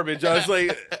in garbage, I was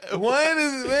like, where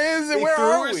is it? They Where threw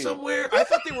are her we? somewhere. I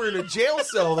thought they were in a jail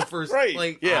cell the first.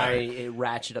 Right. Yeah. It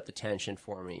ratcheted up the tension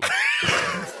for me.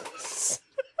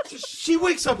 She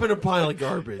wakes up in a pile of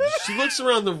garbage. She looks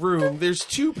around the room. There's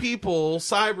two people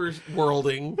cyber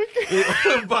worlding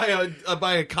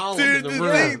by a column Dude, in the the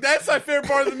room. thing, that's my favorite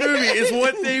part of the movie is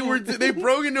what they were. They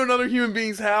broke into another human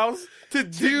being's house to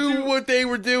do what they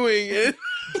were doing. And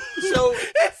So,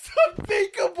 it's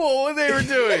unthinkable what they were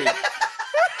doing.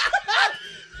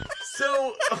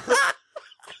 so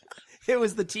It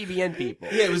was the TBN people.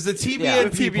 yeah, it was the TBN, Yeah, the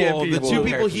people, TBN the people. two Repair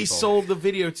people he people. sold the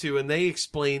video to, and they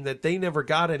explained that they never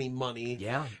got any money.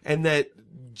 Yeah. and that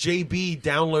JB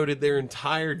downloaded their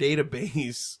entire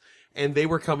database, and they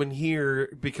were coming here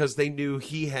because they knew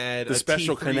he had The a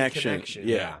special T3 connection.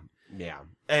 Yeah. Yeah.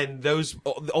 and those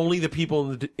only the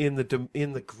people in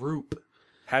the group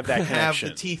have that have connection.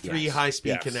 the T3 Yes. high-speed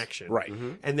Yes. connection. Right.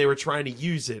 And they were trying to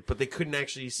use it, but they couldn't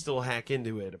actually still hack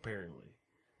into it, apparently.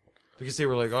 Because they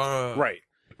were like, Right.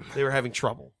 They were having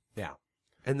trouble. Yeah.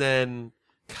 And then,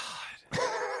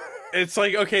 It's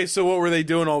like, okay, so what were they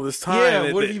doing all this time?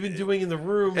 yeah, what have you been doing in the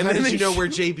room? And How then did you they know where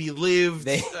JB lived?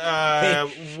 They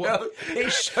They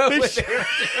showed it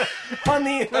on the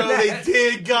internet. Oh, they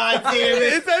did, god damn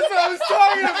it. That's what I was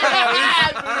talking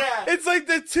about. It's like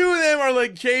the two of them are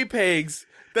like JPEGs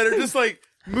that are just like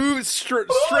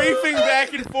strafing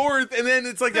back and forth, and then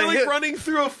it's like They're like running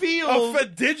through a field. a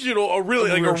digital, a really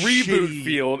like a Real reboot shitty.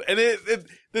 field, and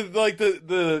like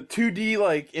the 2D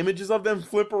like images of them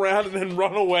flip around and then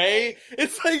run away.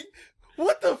 It's like,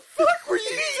 what the fuck were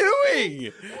you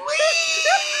doing?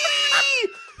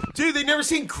 Dude, they never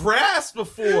seen grass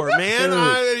before, man.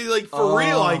 Like, for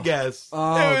real, I guess.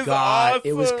 Oh It was God!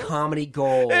 It was awesome. comedy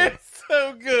gold. It's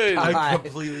so good. God. I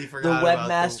completely The forgot about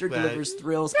webmaster that. delivers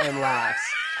thrills and laughs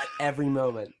at every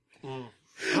moment. I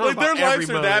don't know Like their about every lives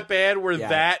are moment. that bad where Yeah.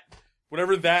 that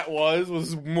whatever that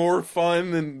was more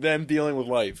fun than them dealing with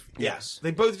life. Yes.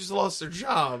 They both just lost their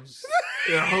jobs.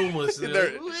 They're homeless. And they're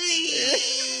They're- like,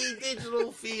 "Whee,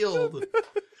 digital field.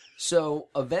 So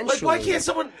eventually, Like, why can't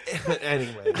someone...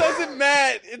 Anyway. It doesn't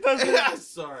matter. It doesn't.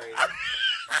 Sorry.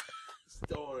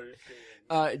 Don't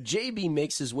understand. JB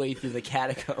makes his way through the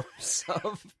catacombs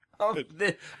of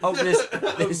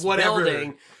this Whatever.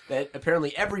 building that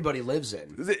apparently everybody lives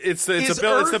in. It's Is a building. It's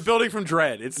the Earth- building from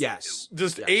Dread. It's Yes.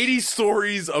 just Yes. 80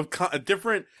 stories of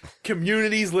different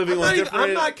communities living on different.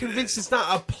 I'm not convinced it's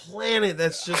not a planet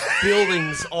that's just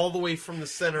buildings all the way from the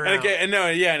center And out. again, and no,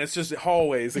 yeah, and it's just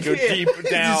hallways that go Yeah. deep They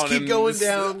down. just keep and going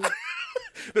down.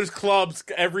 There's clubs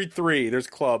every 3. There's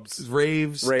clubs.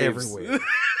 Raves, Raves. everywhere.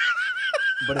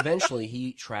 But eventually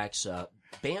he tracks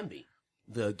Bambi,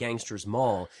 the gangster's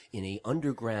mall, in a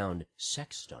underground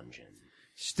sex dungeon.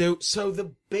 So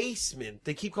the basement,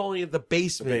 they keep calling it the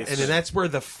basement, basement. and that's where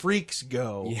the freaks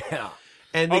go. Yeah.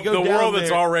 And they Of go the down world there.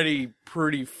 that's already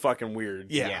pretty fucking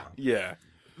weird. Yeah. Yeah.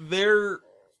 They're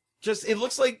just, it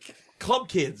looks like club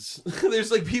kids.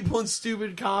 There's like people in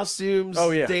stupid costumes Oh,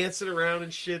 yeah. dancing around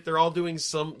and shit. They're all doing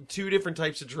two different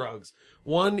types of drugs.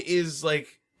 One is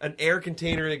like an air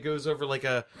container that goes over like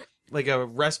a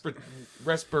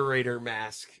respirator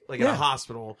mask, like in a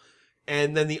hospital.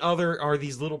 And then the other are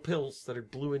these little pills that are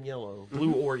blue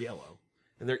or yellow.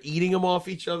 And they're eating them off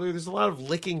each other. There's a lot of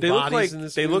licking They look bodies like in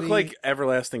this they movie. look like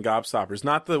everlasting gobstoppers,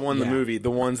 not the one in the Yeah. movie,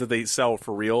 the ones that they sell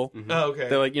for real. Oh, okay.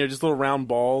 They're like, just little round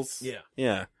balls. Yeah.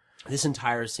 Yeah. This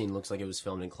entire scene looks like it was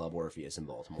filmed in Club Orpheus in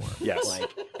Baltimore. Yes. Like,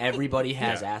 everybody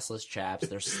has assless chaps.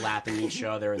 They're slapping each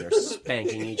other and they're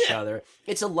spanking each other.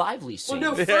 It's a lively Well, scene.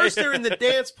 no, first they're in the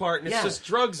dance part and it's Yeah. just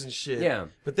drugs and shit. Yeah.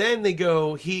 But then they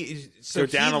go, Go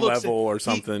down a level or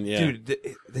something, yeah. Dude,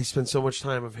 they spend so much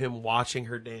time of him watching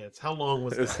her dance. How long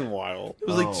was It was that? wild. It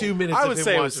was like 2 minutes I of would him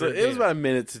say watching her it was dance. about a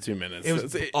minute to 2 minutes. It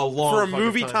was a long for a fucking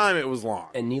movie time. time. It was long.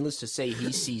 And needless to say,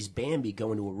 he sees Bambi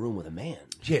go into a room with a man.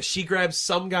 Yeah, she grabs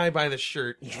some guy by the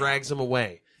shirt, drags him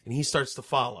away, and he starts to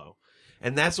follow.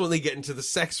 And that's when they get into the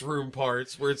sex room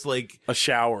parts where it's like, A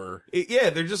shower.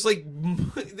 they're just like,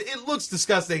 it looks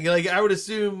disgusting. Like, I would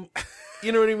assume,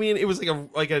 you know what I mean? It was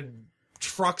like a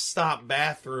truck stop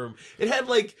bathroom. It had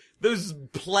like those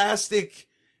plastic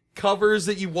covers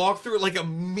that you walk through, like a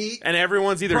meat. And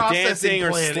everyone's either Processing dancing or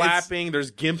plant. slapping.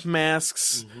 There's gimp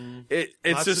masks. It's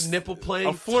Lots just of nipple playing,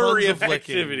 a flurry tons of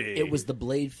licking. activity. It was the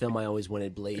Blade film I always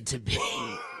wanted Blade to be.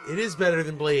 It is better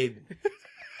than Blade.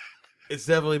 It's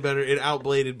definitely better. It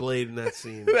outbladed Blade in that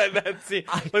scene. that scene.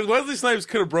 Like Wesley Snipes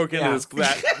could have broken into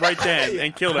that right then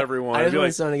and killed everyone. I I'd just be want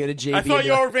like, someone to go to JB. I thought and be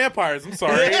y'all were vampires. I'm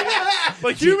sorry.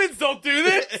 Like humans don't do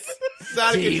this. It's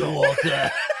not a like, control.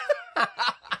 Walker.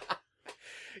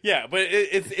 Yeah, but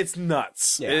it's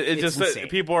nuts. Yeah, it it's just insane.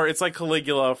 people are. It's like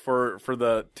Caligula for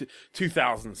the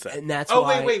 2000 set. And that's Oh,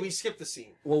 why. wait, we skipped the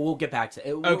scene. Well, we'll get back to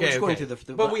it. We're Okay, just going okay. through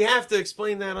the But we have to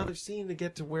explain that other scene to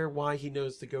get to why he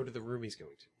knows to go to the room he's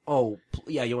going to. Oh,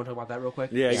 yeah, you want to talk about that real quick?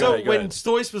 Yeah, So go when ahead.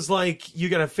 Stoice was like, "You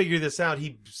got to figure this out,"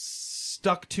 he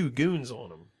stuck 2 goons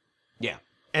on him, Yeah.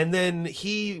 and then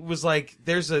he was like,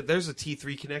 "There's a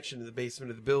T3 connection to the basement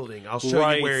of the building. I'll show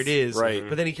Right, you where it is." right.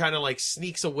 But then he kind of like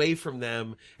sneaks away from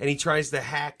them, and he tries to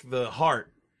hack the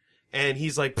heart, and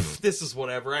he's like, "This is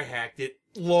whatever. I hacked it."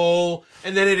 Lol.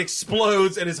 And then it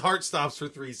explodes, and his heart stops for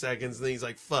 3 seconds, and then he's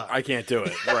like, "Fuck." I can't do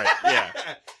it. Right? Yeah.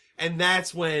 And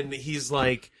that's when he's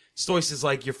like, Stoice is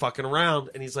like, "You're fucking around,"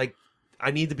 and he's like,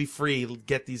 I need to be free.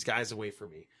 Get these guys away from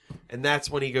me. And that's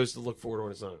when he goes to look for it on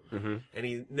his own. Mm-hmm. And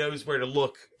he knows where to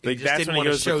look. Like, He just that's didn't when he want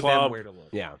goes to show the club. them where to look.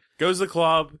 Yeah. Goes to the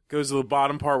club, goes to the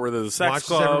bottom part where there's a sex Watches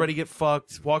club. everybody get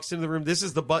fucked. Walks into the room. This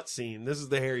is the butt scene. This is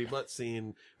the hairy butt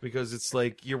scene because it's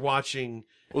like you're watching.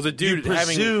 Was a dude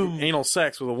presume- having anal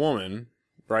sex with a woman,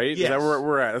 right? Is Yes. that where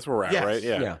we're at? That's where we're at, Yes. right?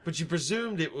 Yeah. Yeah. But you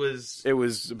presumed it was It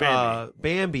was Bambi.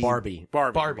 Bambi. Barbie.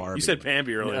 Barbie. Barbie. You said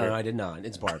Bambi earlier. No, I did not.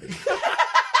 It's Barbie.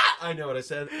 I know what I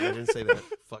said. I didn't say that.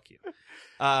 Fuck you.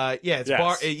 Yeah, it's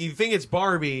Yes. you think it's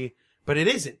Barbie, but it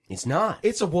isn't. It's not.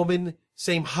 It's a woman,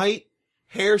 same height,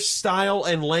 hairstyle,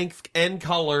 and length and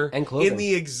color, And clothing. in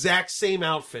the exact same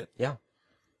outfit. Yeah.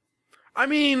 I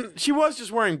mean, she was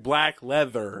just wearing black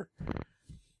leather.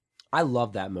 I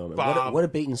love that moment. Bob. What a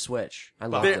bait and switch. I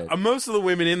loved There- it. most of the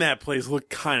women in that place look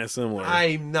kind of similar.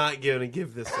 I'm not gonna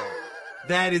give this up.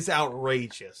 That is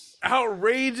outrageous.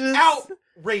 Outrageous.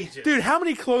 Outrageous, Dude, how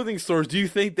many clothing stores do you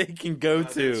think they can go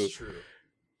to? That's true.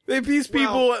 These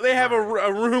people, Well, they have a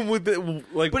room with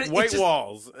like But it white just-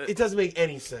 walls. It doesn't make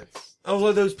any sense.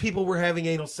 Although those people were having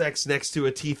anal sex next to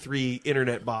a T3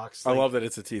 internet box. I love that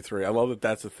it's a T3. I love that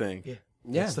that's a thing. Yeah.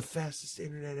 Yeah. It's the fastest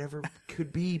internet ever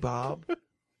could be, Bob.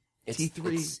 It's,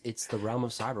 T3. It's the realm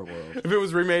of cyber world. If it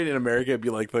was remade in America, it'd be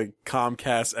like the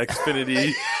Comcast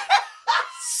Xfinity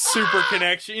super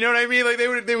connection. You know what I mean? Like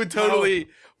they would totally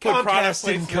put Comcast product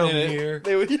didn't placement come in it. here.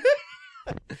 They would.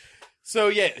 So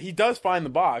yeah, he does find the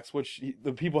box, which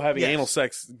the people having Yes. anal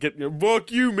sex get. Fuck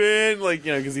you, man! Like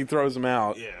because he throws them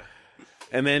out, Yeah.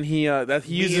 and then he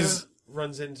uses Mia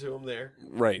runs into him there.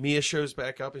 right. Mia shows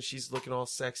back up and she's looking all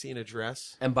sexy in a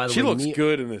dress. And by the She way, looks Mia-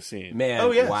 good in this scene. Man,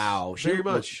 Oh, yes. wow. She Very looked-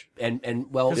 much. And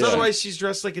well, Because otherwise she's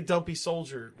dressed like a dumpy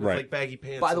soldier with Right. like baggy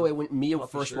pants. by the and way, when Mia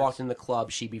fluffy first shirts. walked in the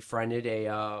club, she befriended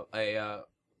a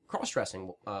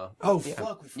cross-dressing. Oh, yeah.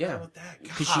 fuck. We forgot Yeah. about that.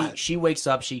 Because God. she wakes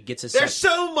up, she gets a There's sex.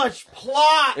 so much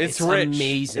plot. It's It's rich.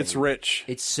 amazing. It's rich.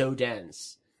 It's so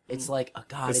dense. It's like, oh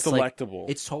God, It's it's delectable.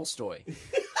 Like, it's Tolstoy.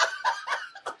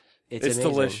 It's amazing.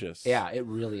 delicious. Yeah, it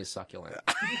really is succulent.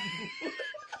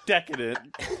 Decadent.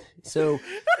 So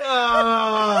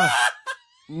Ah,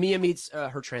 Mia meets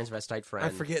her transvestite friend. I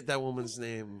forget that woman's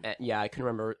name. Yeah, I couldn't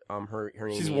remember her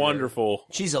name. She's either. wonderful.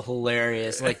 She's a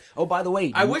hilarious. Like, oh, by the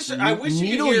way, I wish you could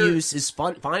needle hear- use is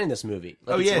fine in this movie.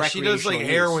 Like, Oh it's yeah, she does like recreational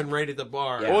heroin use. right at the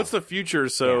bar. Yeah. Well, it's the future,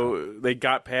 so they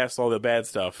got past all the bad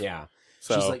stuff. Yeah.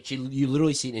 So She's like, you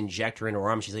literally see an injector in her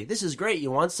arm. She's like, "This is great.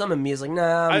 You want some?" And Mia's like,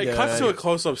 "Nah, I'm it good." cuts to a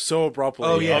close up so abruptly.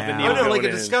 Oh of yeah, the I needle know, like going a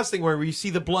in. disgusting where you see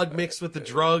the blood mixed with the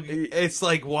drug. It's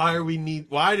like, why did we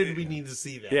need to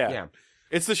see that? Yeah. Yeah.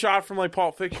 It's the shot from like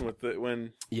Pulp Fiction with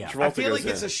when Yeah. Travolta I feel goes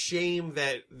like it's in. a shame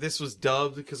that this was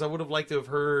dubbed because I would have liked to have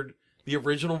heard the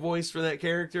original voice for that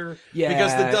character. Yeah.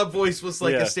 Because the dub voice was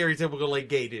like Yeah. a stereotypical like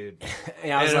gay dude.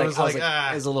 Yeah, I was And like, it was like,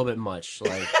 ah. it's a little bit much.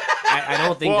 Like, I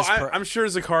don't think Well, this. I'm sure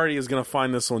Zaccardi is going to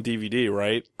find this on DVD,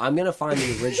 right? I'm gonna find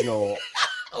the original.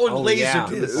 Oh, and laser yeah.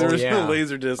 disc. Oh, There's yeah. no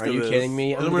laser disc. Are of you this. kidding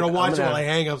me? And I'm gonna watch it while I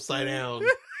hang upside down.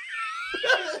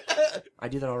 I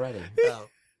do that already. Oh.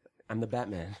 I'm the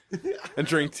Batman. And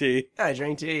drink tea. I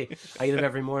drink tea. I eat it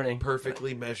every morning,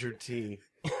 Perfectly measured tea.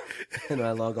 and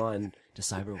I log on to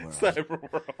Cyberworld.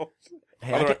 Cyberworld.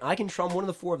 Hey, I can trum one of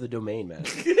the 4 of the domain, man.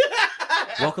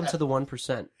 Welcome to the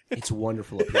 1%. It's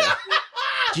wonderful up here.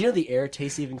 Do you know the air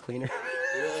tastes even cleaner?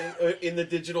 Really? In the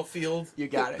digital field? You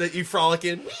got it. That you frolic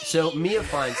in? So Mia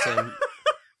finds him,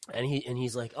 and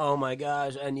he's like, "Oh my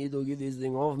gosh, I need to get this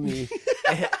thing off me."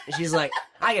 And she's like,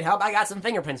 "I can help. I got some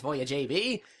fingerprints for you,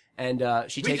 JB." And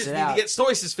she We takes just it need out. to get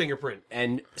Stoice's fingerprint.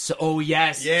 And so, oh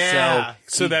yes, Yeah.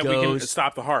 So he that we can goes-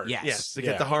 stop the heart. Yes. Yes, to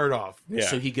Yeah. get the heart off. Yeah.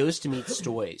 So he goes to meet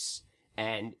Stoice,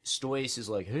 and Stoice is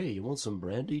like, "Hey, you want some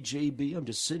brandy, JB? I'm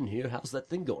just sitting here. How's that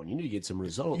thing going? You need to get some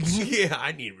results." Yeah,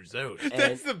 I need results. And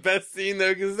That's the best scene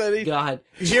though, because God,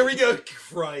 Here we go.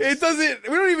 Christ. it doesn't.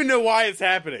 We don't even know why it's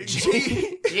happening.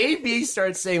 JB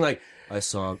starts saying like, "I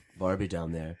saw Barbie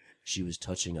down there. She was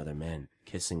touching other men,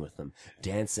 kissing with them,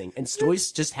 dancing." And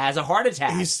Stoice just has a heart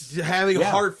attack. He's having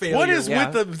Yeah. heart failure. What is Yeah.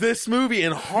 with this movie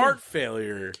and heart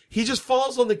failure? He just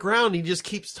falls on the ground. He just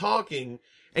keeps talking,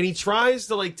 and he tries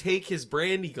to like take his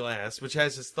brandy glass, which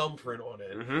has his thumbprint on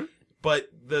it. But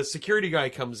the security guy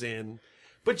comes in.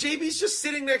 But JB's just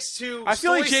sitting next to. I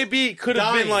feel like Stoice JB could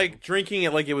have been dying. like drinking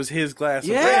it like it was his glass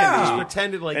Yeah. of He brandy. just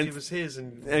pretended like And- it was his,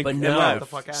 and and- But and no, left. the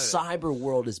fuck out of it. Cyber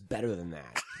World is better than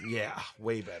that. yeah,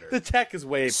 way better. The tech is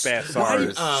way past Why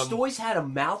ours. did Stoice had a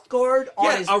mouth guard on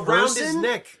yeah, his around person? his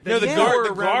neck. No, the Yeah. guard, the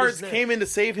Around his guards neck. came in to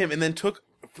save him and then took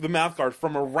the mouth guard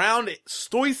from around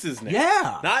Stoice's neck.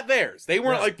 Yeah. Not theirs. They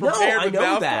weren't like No, prepared I with know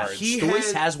mouth that. guards.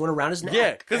 Stoice has one around his neck.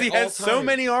 Yeah, because he At all has so times.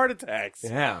 many heart attacks.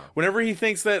 Yeah. Whenever he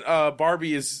thinks that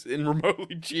Barbie is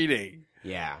remotely cheating.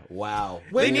 Yeah. Wow.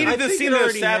 Wait, They I needed the think scene it to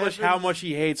already establish how happened. much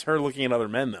he hates her looking at other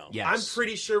men, though. Yes. I'm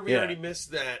pretty sure we Yeah. already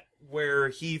missed that where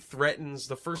he threatens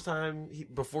the first time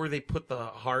before they put the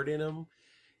heart in him.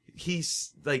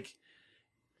 He's like,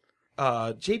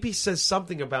 JP says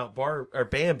something about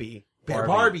Bambi.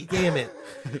 Barbie, damn it.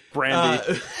 Brandy.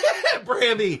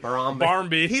 Brambi.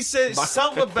 Barmby. He says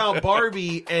something about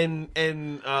Barbie, and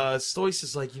Stoice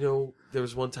is like, there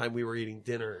was one time we were eating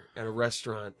dinner at a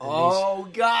restaurant. And Oh,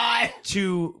 God. these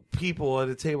two people at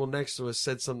a table next to us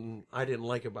said something I didn't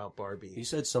like about Barbie. He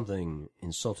said something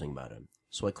insulting about him,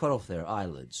 so I cut off their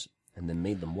eyelids and then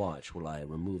made them watch while I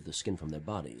removed the skin from their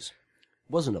bodies.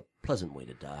 It wasn't a pleasant way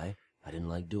to die. I didn't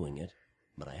like doing it,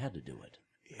 but I had to do it.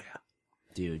 Yeah.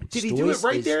 Dude, Did he do it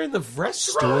right there in the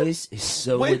restaurant? Stoice is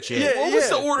so When- legit. What was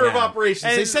the order of Yeah. operations?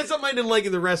 They And said something I didn't like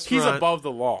in the restaurant. He's above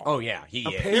the law. Oh, yeah, he is.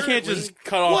 He can't Apparently. just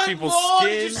cut off What people's law? skin.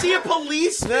 Did you see a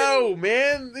policeman? No,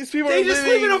 man. These people They are just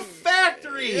living... live in a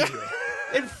factory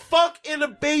and fuck in a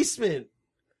basement.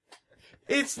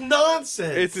 It's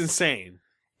nonsense. It's insane.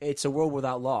 It's a world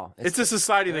without law. It's a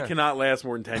society that cannot last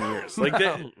more than 10 years. Like,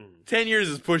 10 years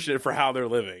is pushing it for how they're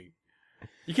living.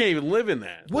 You can't even live in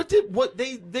that.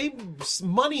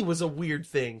 Money was a weird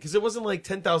thing because it wasn't like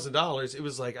 $10,000. It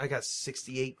was like I got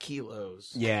 68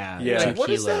 kilos. Yeah. Yeah. Like, 2 what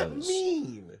does that kilos.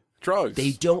 mean? Drugs.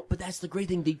 They don't, but that's the great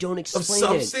thing. They don't Of explain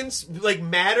it. substance, like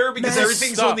matter, because Mass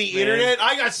everything's stuff, on the man. internet.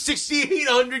 I got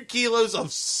 6,800 kilos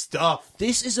of stuff.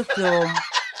 This is a film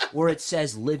where it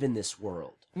says live in this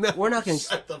world. No, We're not going to.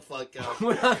 shut the fuck up.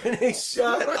 We're not going to.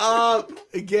 Shut up.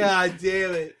 God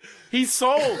damn it. He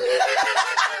sold.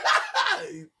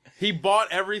 He bought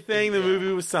everything the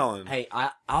movie was selling. Hey,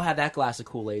 I'll have that glass of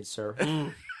Kool-Aid, sir. All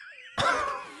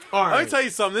Let me right. tell you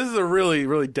something. This is a really,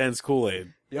 really dense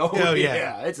Kool-Aid. Oh,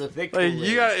 yeah. It's a thick Like, Kool-Aid.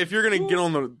 you got if you're gonna get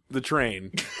on the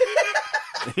train,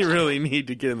 you really need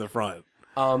to get in the front.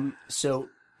 So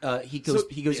he goes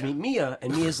to meet Mia,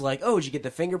 and Mia's like, "Oh, did you get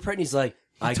the fingerprint?" And he's like,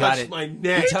 "I got touched it." my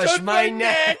neck. He touched my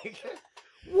neck.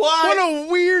 What? What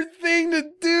a weird thing to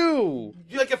do.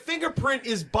 Like a fingerprint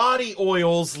is body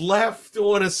oils left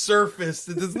on a surface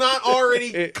that is not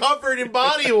already covered in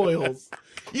body oils.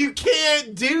 You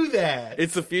can't do that.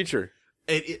 It's the future.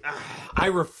 I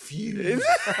refuse.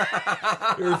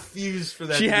 I refuse for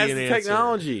that She to has be an the answer.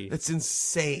 technology. That's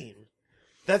insane.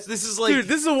 This is like Dude,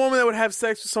 this is a woman that would have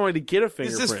sex with somebody to get a this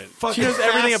fingerprint. is fucking She knows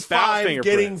everything Fast about Five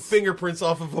fingerprints. getting fingerprints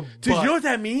off of a butt. Dude, you know what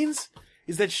that means?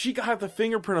 Is that she got the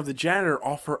fingerprint of the janitor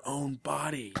off her own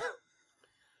body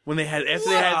when they had after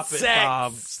they had Stop it, sex.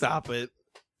 Bob. Stop it.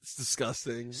 It's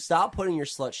disgusting. Stop putting your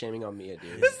slut shaming on Mia,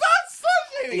 dude. It's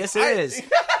not slut-shaming. Yes, it is.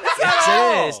 Yes,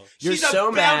 it is. You're She's so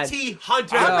a mad. bounty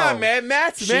hunter. I'm No. not mad.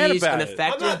 Matt's mad She's about an it.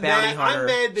 effective I'm not bounty mad. hunter. I'm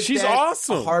mad that She's that-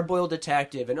 awesome. A hard-boiled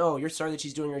detective, and you're sorry that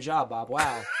she's doing her job, Bob.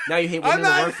 Wow. Now you hate women in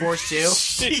I'm the not- workforce too.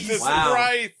 Jesus Wow.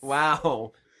 Christ.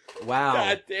 Wow.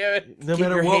 God damn it. No Keep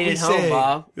matter your what hate we at home, say,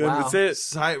 Bob. Yeah, Wow.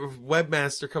 That's it.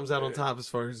 Webmaster comes out on top as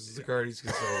far as Zagardi's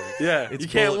concerned. Yeah, It's you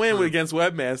can't win bulletproof. against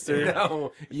Webmaster.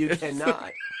 No, you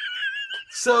cannot.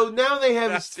 So now they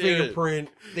have his God damn it. fingerprint.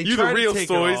 They You try the real to take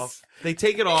Stoice. it off. They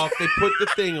take it off. They put the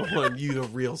thing on. You the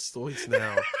real Stoice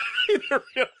now. You're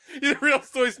the real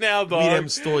Stoice now, dog. Meet him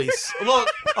Stoice. Look,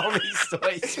 Call me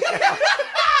Stoice.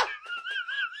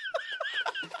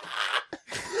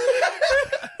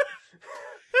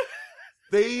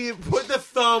 they put the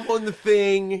thumb on the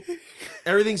thing.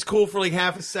 Everything's cool for like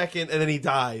half a second, and then he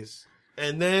dies.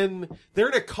 And then they're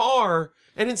in a car,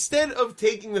 and instead of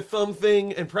taking the thumb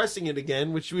thing and pressing it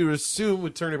again, which we would assume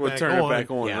would turn it We'll back turn on, it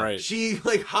back on, Yeah. right? she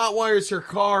like hot wires her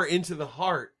car into the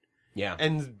heart Yeah.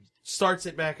 and starts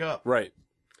it back up. Right.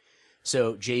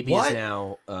 So JB What? is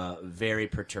now very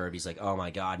perturbed. He's like, "Oh my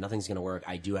god, nothing's gonna work.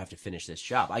 I do have to finish this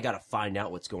job. I got to find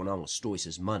out what's going on with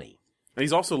Stoice's money." And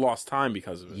he's also lost time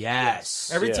because of it.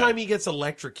 Yes. Every Yeah. time he gets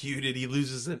electrocuted, he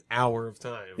loses an hour of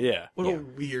time. Yeah. What Yeah. a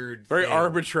weird, Very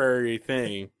arbitrary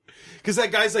thing. Because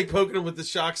that guy's like poking him with the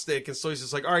shock stick, and Stoice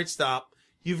is like, "All right, stop.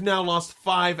 You've now lost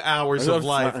 5 hours I of love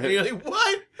life." time. And you're like,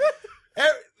 "What?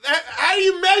 How do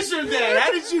you measure that?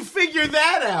 How did you figure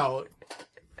that out?"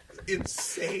 It's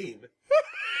insane.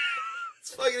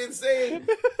 It's fucking insane.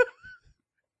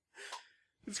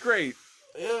 It's great.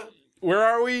 Yeah. Where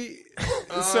are we?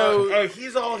 So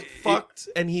he's all fucked,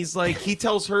 and he's like, he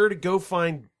tells her to go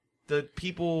find the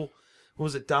people. What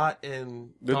was it, Dot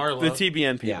and the Darla?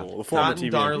 TBN people, Yeah. the former Dot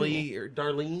and TBN Darlie or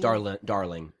Darlene?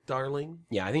 Darling. Darling.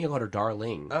 Yeah, I think I called her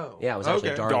Darling. Oh. Yeah, it was actually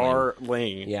Okay. Darling.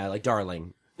 Darling. Yeah, like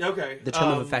Darling. Okay. The term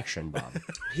of affection, Bob.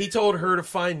 He told her to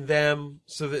find them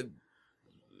so that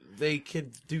they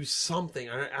could do something.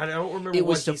 I don't remember. It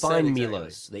was what to he said find exactly.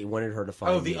 Milos. They wanted her to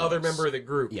find. Oh, the other Milos. member of the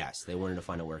group. Yes, they wanted to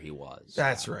find out where he was.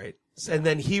 That's right. And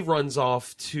then he runs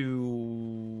off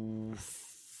to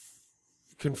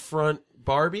confront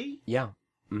Barbie, Yeah.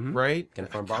 Mm-hmm. right?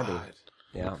 Confront Barbie. God.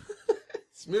 Yeah.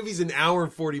 This movie's an hour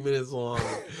and 40 minutes long.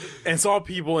 And it's all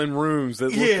people in rooms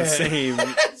that look Yeah. the same.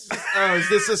 Oh, is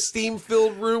this a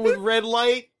steam-filled room with red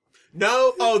light?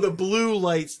 No? Oh, the blue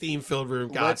light steam-filled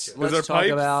room. Gotcha. Let's there talk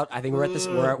pipes? about. I think we're at this.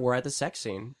 We're at the sex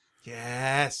scene.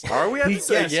 Yes. Are we at the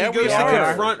Yes, Yeah, he goes we to are.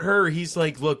 confront her. He's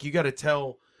like, look, you got to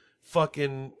tell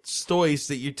fucking Stoice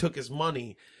that you took his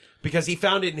money because he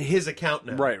found it in his account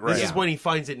now. Right. This is Yeah. when he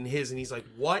finds it in his, and he's like,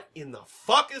 what in the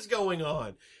fuck is going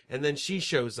on? And then she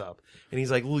shows up, and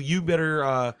he's like, well, you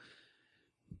better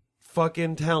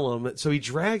fucking tell him. So he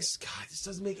drags. God, this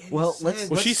doesn't make any Well, sense. let's-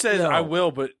 Well, she says, no. I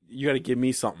will, but you got to give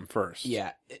me something first.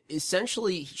 Yeah.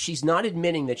 Essentially, she's not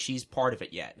admitting that she's part of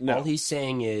it yet. No. All he's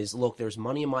saying is, "Look, there's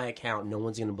money in my account. No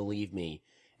one's going to believe me,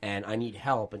 and I need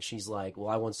help." And she's like, "Well,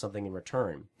 I want something in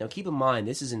return." Now, keep in mind,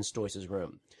 this is in Stoice's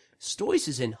room. Stoice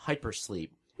is in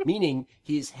hypersleep, meaning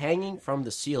he's hanging from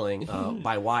the ceiling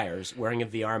by wires, wearing a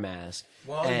VR mask,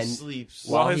 While he and sleeps.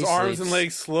 While While his he arms sleeps. and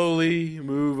legs slowly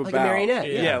move Like a about.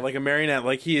 marionette, yeah. like a marionette,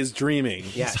 like he is dreaming.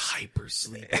 Yes. He's hyper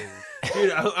sleeping.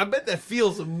 Dude, I bet that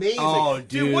feels amazing. Oh, What if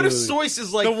dude. Stoice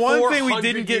is like The one thing we 400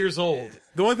 didn't get- years old?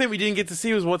 The one thing we didn't get to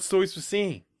see was what Stoice was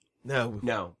seeing. No.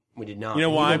 no, we did not. You know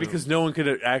why? He Because no one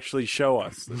could actually show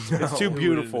us. It's too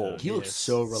beautiful. He looked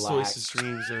so relaxed. Stoice's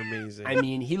dreams are amazing. I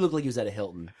mean, he looked like he was at a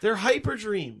Hilton. They're hyper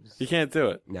dreams. You can't do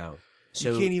it. No,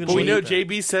 so can't even But we Wait, know that-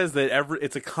 JB says that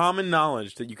it's a common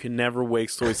knowledge that you can never wake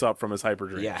Stoice up from his hyper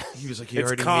dream. yeah, He was like, he It's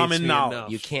already common hates me knowledge.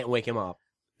 enough. you can't wake him up.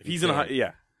 If he's in a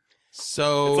yeah.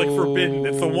 So It's like forbidden.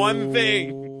 It's the one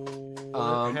thing.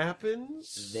 What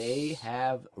happens? They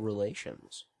have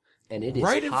relations, and it is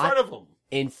right in hot front of him.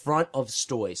 in front of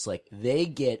Stoice. Like they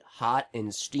get hot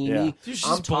and steamy. Yeah. Dude, she's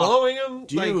I'm blowing him.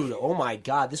 Dude, Like, oh my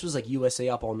god, this was like USA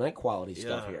Up All Night quality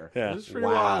stuff here. Yeah. it was pretty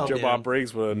Wow. wild. Joe dude. Bob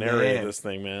Briggs would have narrated Man. this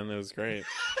thing, man. It was great.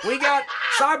 We got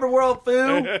Cyberworld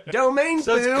foo, domain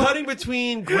So it's foo. cutting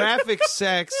between graphic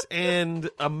sex and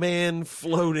a man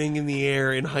floating in the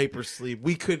air in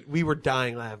hypersleep. We were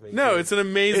dying laughing. No, dude. it's an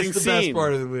amazing It's the scene. best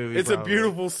part of the movie. It's probably. a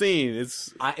beautiful scene.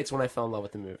 It's It's when I fell in love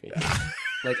with the movie.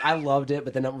 Like I loved it,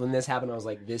 but then when this happened, I was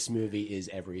like, "This movie is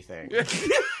everything. Like,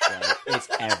 it's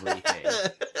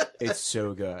everything. It's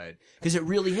so good because it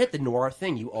really hit the noir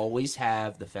thing. You always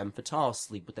have the femme fatale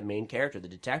sleep with the main character, the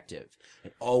detective.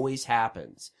 It always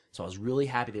happens. So I was really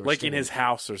happy they were like still in his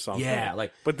house or something. Yeah,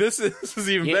 like- But this is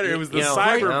even You- better. you- It was the you know,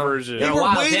 cyber you know, version. They you're were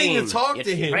wild waiting to thing. talk It's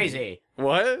to him. Crazy.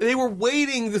 What? They were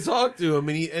waiting to talk to him,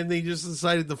 and they just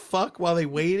decided to fuck while they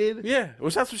waited. Yeah,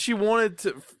 which that's what she wanted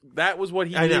to. That was what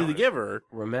he I know. needed to give her.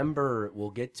 Remember,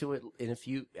 we'll get to it in a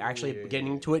few. Actually,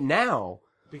 getting to it now.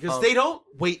 Because they don't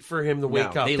wait for him to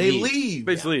wake up. they They leave. leave.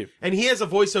 They just leave. And he has a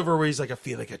voiceover where he's like, I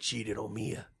feel like I cheated on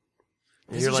Mia. And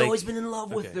Because you're he's like, always been in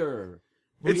love with okay. her.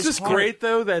 It's just great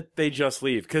though that they just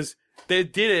leave because they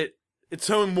did it. It's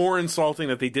so more insulting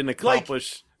that they didn't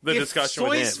accomplish the if discussion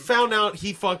with Stoice him. found out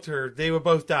he fucked her, they would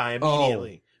both die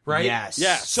immediately. Right? Yes.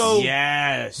 Yes. So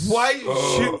yes.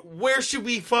 where should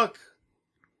we fuck?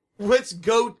 Let's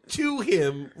go to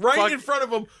him, right Fuck. in front of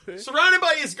him, surrounded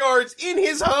by his guards in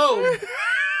his home,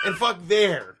 and fuck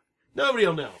there. Nobody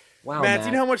will know. Wow, Matt, do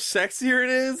you know how much sexier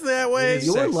it is that way? is.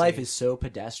 your sexy. life is so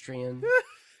pedestrian.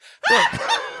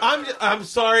 I'm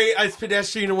sorry, as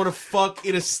pedestrian, I want to fuck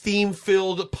in a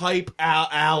steam-filled pipe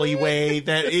alleyway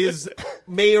that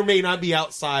may or may not be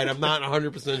outside. I'm not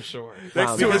 100% sure.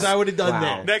 Next to Because a- I would have done Wow.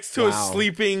 that. Next to a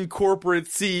sleeping corporate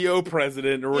CEO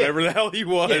president or whatever the hell he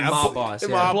was. Yeah, Mob boss. A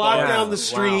Yeah. mob block boss. down the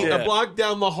street, Wow. a block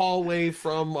down the hallway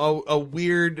from a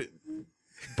weird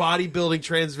bodybuilding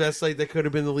transvestite that could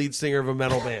have been the lead singer of a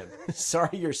metal band.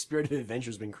 Sorry, your spirit of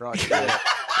adventure's been crushed. man.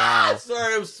 Wow.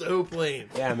 Sorry, I'm so plain.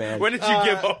 Yeah, man. When did you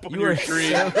give up on you your were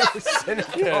dream? so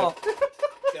cynical.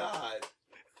 God.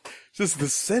 Just the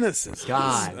cynicism.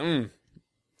 God. Mm.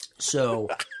 So,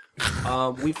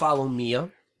 we follow Mia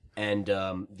and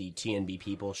the TNB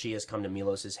people. She has come to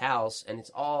Milos's house, and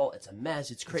it's a mess.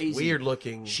 It's crazy. Weird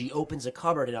looking. She opens a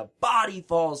cupboard, and a body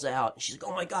falls out. And she's like,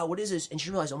 "Oh my god, what is this?" And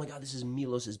she realizes, "Oh my god, this is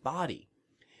Milos's body."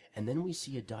 And then we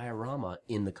see a diorama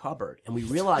in the cupboard, and we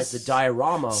realize the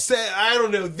diorama. I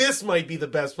don't know. This might be the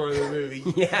best part of the movie.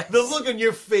 Yes. The look on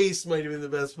your face might have been the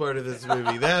best part of this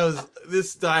movie.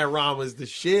 This diorama is the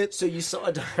shit. So you saw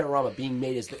a diorama being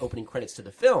made as the opening credits to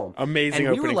the film. Amazing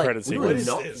And we opening were like, credit we were,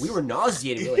 sequence. we were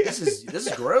nauseated. We were like, this is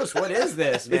gross. What is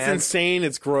this, man? It's insane.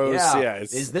 It's gross. Yeah.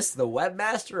 Is this the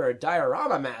webmaster or a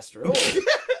diorama master? Oh.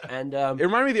 And It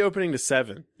reminded me of the opening to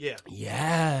Seven. Yeah.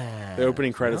 yeah, The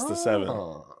opening credits to Seven.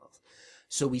 Oh.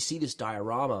 So we see this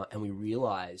diorama and we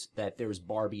realize that there's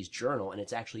Barbie's journal, and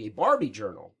it's actually a Barbie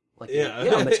journal, like a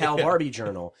Mattel Barbie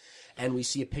journal. And we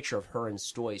see a picture of her and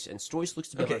Stoice, and Stoice looks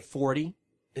to be about 40.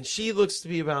 And she looks to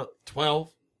be about 12.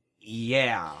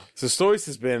 Yeah, So Stoice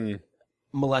has been.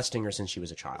 molesting her since she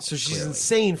was a child. So she's clearly.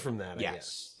 insane from that, I guess.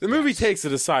 Yes. The movie takes a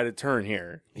decided turn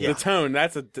here. Yeah. The tone,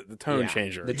 that's the tone Yeah.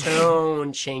 changer. The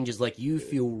tone changes. Like, you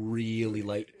feel really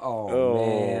like, oh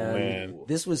man,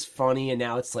 this was funny, and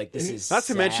now it's like, this is Not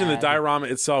to mention the sad. diorama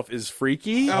itself is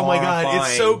freaky. Oh my god, it's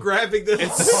Horrifying. so graphic.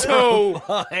 It's so.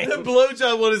 The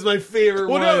blowjob one is my favorite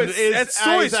Well, one. no, it's Stoice,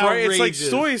 right? It's like outrageous.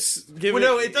 Stoice giving.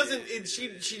 Well, no, it doesn't.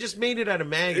 She just made it out of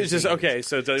magazines. It's just okay.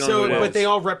 So, they don't know So, what it but is. they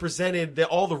all represented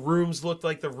all the rooms looked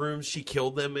like the rooms she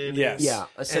killed them in. Yes. Yeah,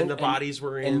 and the bodies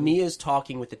were in. And Mia's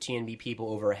talking with the TNB people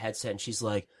over a headset, and she's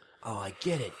like, "Oh, I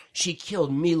get it. She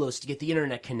killed Milos to get the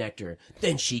internet connector.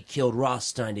 Then she killed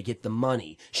Rothstein to get the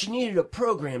money. She needed a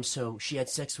program, so she had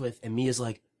sex with." And Mia's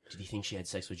like, "Did you think she had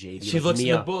sex with JB?" She Like, looks in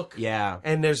Mia, the book. Yeah.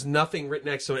 And there's nothing written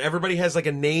next to it. Everybody has like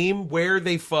a name, where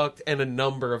they fucked, and a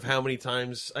number of how many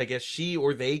times I guess she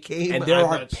or they came. And there I'm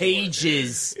are not sure.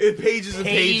 pages, Pages and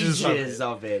pages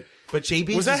of it. But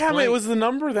JB Was that how many? Was the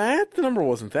number that? The number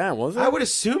wasn't that, was it? I would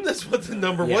assume that's what the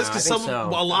number Yeah, was, because I think so.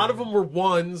 a lot of them were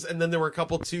ones, and then there were a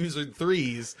couple twos or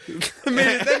threes.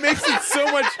 that makes it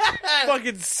so much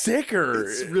fucking sicker.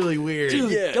 It's really weird.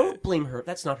 Dude, Yeah. don't blame her.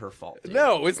 That's not her fault. Dude.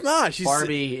 No, it's not.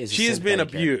 Barbie is. She has been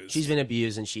sympathetic character. abused. She's been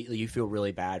abused, and you feel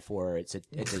really bad for her. It's a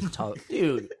tough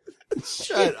dude.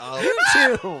 Shut up. You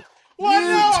too. Well,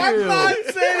 no, I'm too. not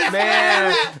saying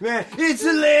it's Man, it's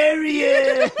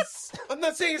hilarious. I'm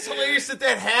not saying it's hilarious that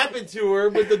happened to her,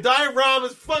 but the diorama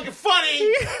is fucking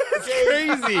funny.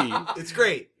 crazy. It's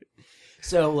great.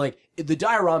 So, like, the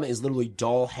diorama is literally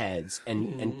doll heads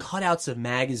and cutouts of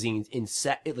magazines in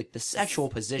like the sexual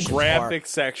positions. Graphic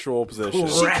sexual position.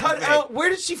 She cut out. Where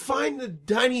did she find the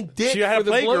tiny dick? She had for a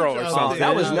the playgirl or blowjob something. Oh,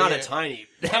 that was thing? not Yeah. a tiny.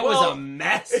 That Well- was a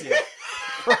massive.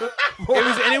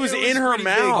 It was in her pretty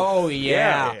mouth. big. Oh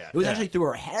yeah, Yeah. it was actually through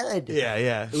her head. Yeah,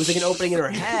 yeah. It was like an opening in her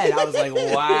head. I was like,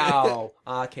 wow,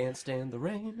 I can't stand the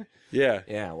rain. Yeah.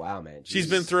 Yeah, wow, man. She's Jeez.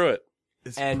 been through it.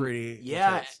 It's And pretty.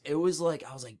 yeah, intense. it was like,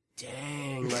 I was like,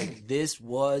 dang, like this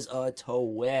was a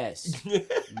twist,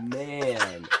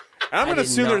 man. I'm going I to did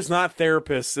assume not- there's not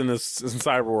therapists in this in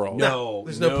cyber world. No,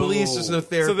 There's no police. There's no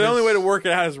therapist. So the only way to work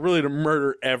it out is really to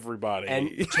murder everybody. and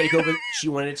take over. She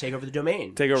wanted to take over the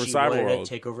domain. Take over She wanted Cyberworld. to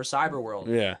take over Cyberworld.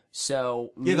 yeah.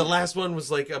 So Yeah, the last one was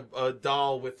like a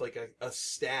doll with like a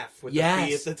staff with a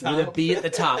yes, B at the top. with a B at the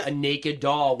top, a naked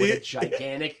doll with a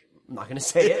gigantic. I'm not gonna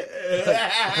say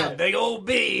it. A big old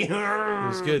B. It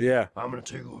was good. Yeah. I'm gonna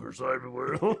take over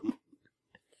Cyberworld.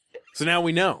 So now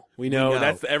we know. We know know.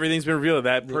 that's everything's been revealed.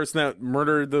 That person that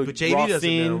murdered the But JB doesn't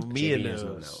know. Rothstein. Mia JB doesn't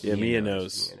knows. Yeah, Mia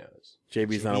knows. Mia knows.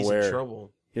 JB's not JB's aware. in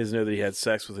trouble. He doesn't know that he had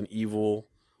sex with an evil.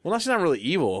 Well, no, she's not really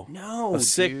evil. No, a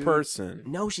sick dude. person.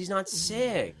 No, she's not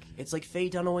sick. It's like Faye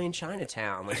Dunaway in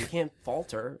Chinatown. Like, you can't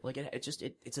fault her. Like,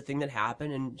 it's a thing that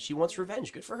happened, and she wants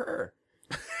revenge. Good for her.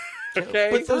 Okay.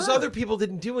 But those other people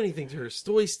didn't do anything to her.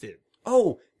 Stoice did.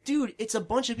 Oh, dude, it's a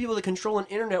bunch of people that control an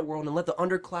internet world and let the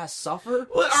underclass suffer.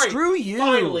 Well, all right, Screw you.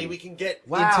 Finally, we can get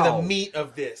Wow. into the meat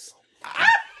of this.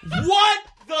 What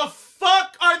the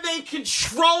fuck are they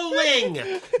controlling?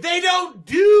 They don't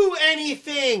do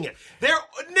anything. They're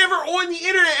never on the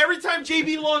internet. Every time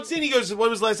JB logs in, he goes, "When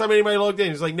was the last time anybody logged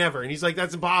in?" He's like, "Never." And he's like,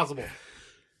 "That's impossible,"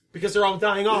 because they're all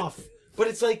dying off. But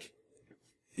it's like,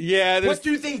 Yeah. There's, what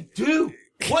do they do?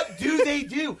 What do they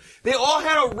do? They all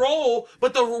had a role,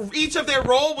 but each of their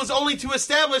role was only to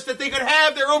establish that they could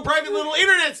have their own private little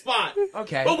internet spot.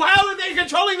 Okay. But how are they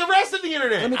controlling the rest of the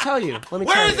internet? Let me tell you.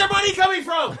 Where is their money coming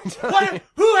from?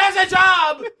 Who has a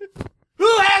job? Who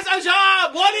has a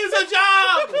job? What is a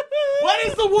job? What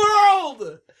is the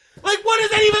world? Like, what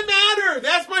does that even matter?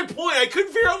 That's my point. I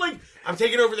couldn't figure out, like, I'm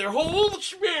taking over their whole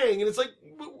shebang, and it's like,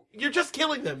 you're just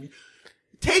killing them.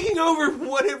 Taking over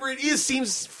whatever it is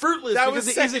seems fruitless. that because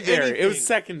was it isn't secondary. It was anything.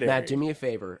 secondary. Matt, do me a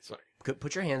favor. Sorry.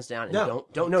 Put your hands down and No,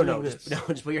 don't I'm no. doing this.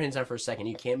 Just put your hands down for a second.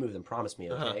 You can't move them. Promise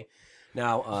me, okay?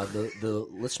 Now, the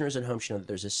listeners at home should know that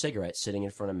there's a cigarette sitting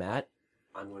in front of Matt.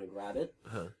 I'm going to grab it.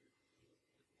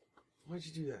 Why'd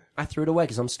you do that? I threw it away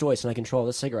because I'm Stoic and I control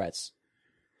the cigarettes.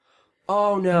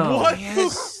 Oh no! What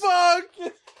Yes. the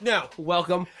fuck? No.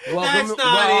 Welcome. That's not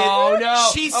Oh it. no!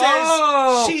 She says.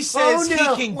 Oh, She says oh,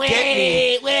 no. he can get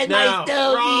me. Where's No, my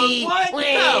stogie? wrong. What?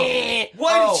 No.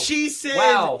 What Oh, did she say?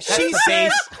 wow, that's She the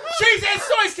says. base. She said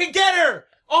Stoics can get her.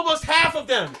 Almost half of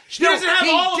them. She doesn't have he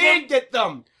all of did them. get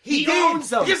them. He did, owns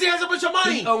them. because he has a bunch of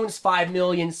money. He owns 5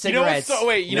 million You know what?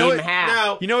 cigarettes. You know Name what? half.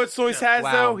 No. You know what Stoics has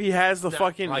Wow. though? He has the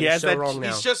fucking. Oh, he you're has so that. wrong now.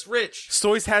 He's just rich.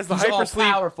 Stoics has the He's all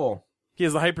hypersleep. powerful. He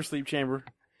has the hypersleep chamber.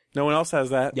 No one else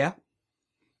has that. Yeah.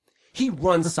 He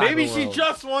runs Cyberworld. Maybe she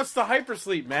just wants the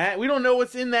hypersleep, Matt. We don't know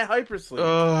what's in that hypersleep.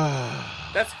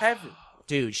 That's heaven.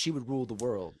 Dude, she would rule the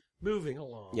world. Moving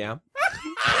along. Yeah.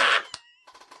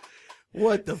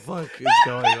 What the fuck is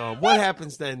going on? What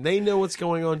happens then? They know what's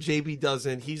going on. JB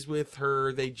doesn't. He's with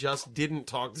her. They just didn't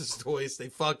talk to Stoics. They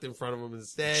fucked in front of him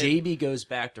instead. JB goes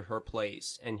back to her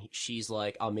place, and she's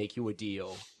like, "I'll make you a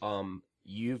deal.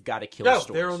 You've got to kill No,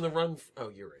 Stoics." they're on the run. Oh,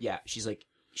 you're right. Yeah, she's like,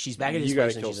 she's back at his You gotta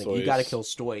place, and kill she's like, "You got to Stoics." kill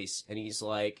Stoics," and he's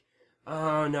like,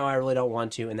 "Oh no, I really don't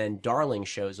want to." And then Darling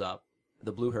shows up,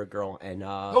 the blue-haired girl, and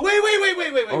Oh, wait.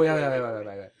 oh yeah,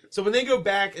 wait. So when they go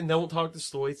back and don't talk to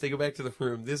Stoics, they go back to the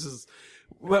room. This is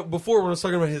well, before when I was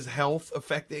talking about his health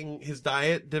affecting his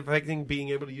diet, affecting being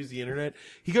able to use the internet.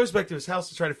 He goes back to his house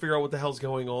to try to figure out what the hell's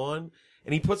going on,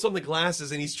 and he puts on the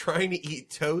glasses and he's trying to eat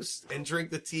toast and drink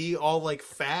the tea all like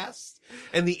fast,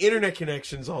 and the internet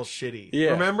connection's all shitty.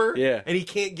 Yeah. Remember? Yeah. And he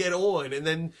can't get on, and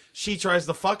then she tries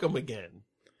to fuck him again,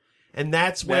 and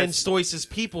that's when That's- Stoics'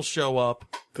 people show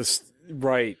up.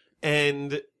 Right.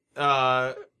 And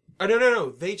oh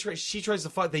no! She tries to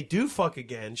fuck. They do fuck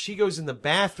again. She goes in the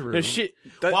bathroom. No, she,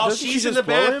 While doesn't she she's in just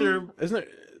the blow him? bathroom- Isn't it?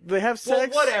 They have well,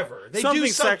 sex. whatever. They something do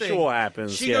something sexual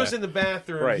happens. She yeah. goes in the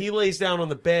bathroom. Right. He lays down on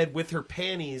the bed with her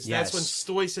panties. Yes. That's when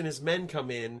Stoics and his men come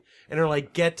in and are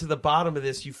like, "Get to the bottom of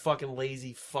this, you fucking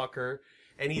lazy fucker!"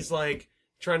 And he's like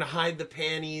trying to hide the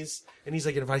panties. And he's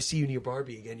like, "If I see you near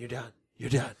Barbie again, you're done.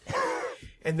 You're done."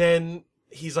 And then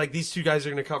he's like, "These two guys are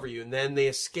going to cover you." And then they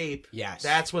escape. Yes.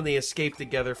 That's when they escape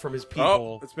together from his Oh,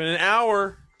 people. it's been an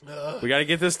hour. We got to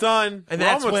get this done. And We're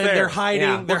that's almost when there. they're hiding.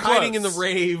 Yeah. They're We're hiding in the close.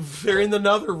 rave. They're in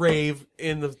another rave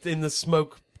in the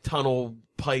smoke tunnel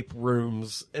pipe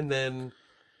rooms. And then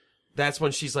that's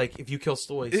when she's like, "If you kill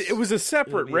Stoics, It was a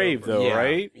separate It'll be rave, over. though, yeah.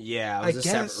 right? Yeah, it I was a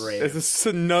guess. separate rave. It's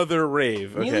another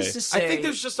rave. Okay. Needless to say, I think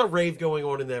there's just a rave going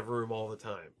on in that room all the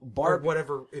time, or Barb-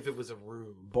 whatever. If it was a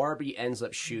room, Barbie ends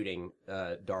up shooting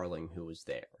Darling, who was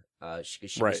there. She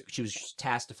Right. was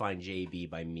tasked to find JB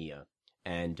by Mia,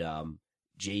 and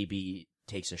JB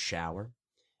takes a shower,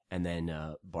 and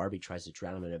then Barbie tries to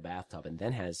drown him in a bathtub, and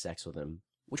then has sex with him,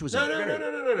 which was no.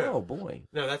 Oh boy,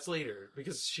 No, that's later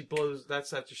because she blows.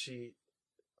 That's after she.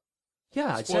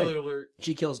 yeah, I'd Spoiler say alert.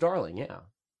 she kills Darling. Yeah,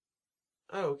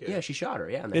 Oh, okay. yeah, she shot her.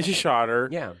 Yeah, in the Then she head. shot her.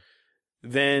 Yeah,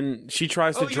 Then she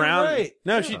tries Oh, to you're drown. right.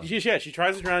 No, Yeah. she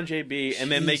tries to drown JB,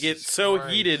 and then they get Jesus so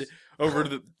Christ. heated over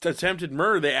the attempted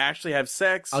murder, they actually have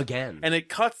sex again. and it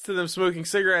cuts to them smoking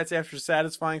cigarettes after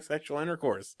satisfying sexual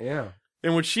intercourse, Yeah,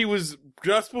 in which she was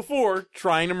just before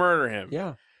trying to murder him.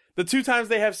 yeah. The 2 times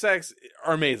they have sex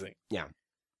are amazing.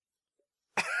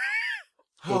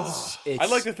 It's I'd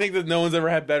like to think that no one's ever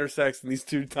had better sex than these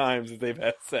 2 times that they've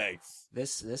had sex.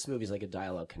 this movie's like a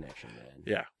dialogue connection, man.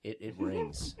 Yeah. It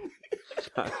rings.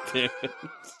 God damn it.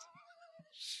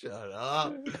 Shut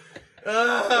up.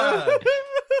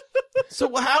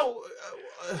 So how?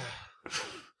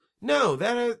 No,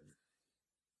 that.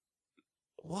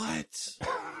 What?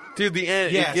 Dude, the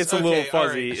end, Yes, it gets a okay, little all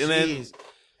fuzzy. right, And then jeez.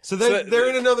 So they're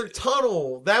in another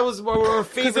tunnel. That was one of our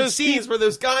favorite those scenes where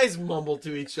those guys mumble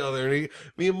to each other. And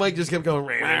me and Mike just kept going.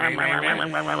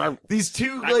 These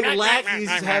two like lackeys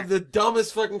have the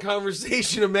dumbest fucking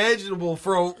conversation imaginable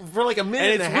for like a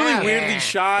minute and it's and a really half. weirdly A lot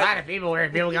shot. of people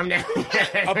come down.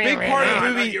 A big part of the I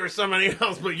movie. thought you were somebody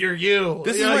else, but you're you.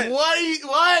 This You're is like, what- what?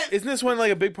 What? Isn't this when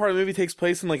like a big part of the movie takes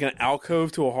place in like an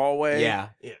alcove to a hallway? Yeah,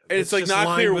 Yeah, And it's like just not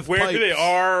lined clear with where pipes. they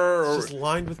are. Or, It's just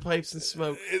lined with pipes and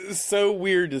smoke. it's so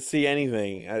weird to see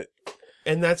anything.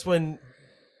 And that's when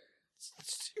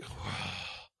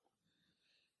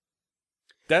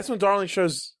That's when Darling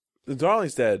shows the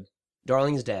Darling's dead.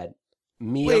 Darling's dead.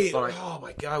 Mia wait. find- Oh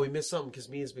my god, we missed something because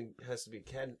Mia's has to be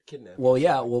kidnapped. Well,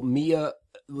 yeah. Well, Mia.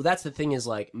 Well, that's the thing is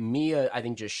like Mia. I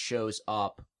think just shows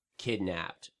up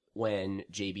kidnapped when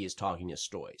JB is talking to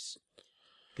Stoics,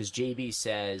 because JB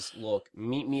says, "Look,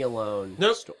 meet me alone."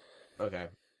 Nope. Okay.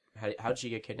 How'd she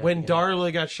get kidnapped? When again?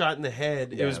 Darla got shot in the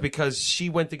head, it was Yeah. because she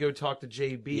went to go talk to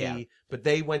JB, Yeah. but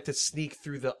they went to sneak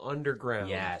through the underground.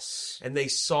 Yes. And they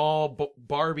saw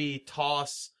Barbie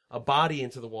toss a body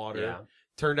into the water. Yeah.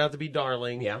 turned out to be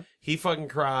Darling. Yeah. He fucking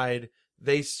cried.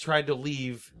 They tried to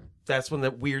leave. That's when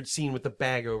that weird scene with the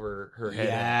bag over her head.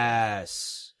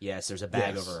 Yes, there's a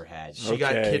bag Yes. over her head. She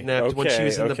got kidnapped when she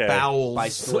was in the bowels By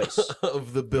Stoice.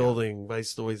 of the building by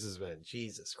Stoice's men.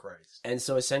 Jesus Christ. And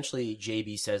so essentially,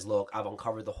 JB says, look, I've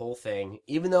uncovered the whole thing,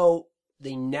 even though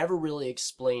they never really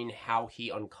explain how he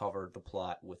uncovered the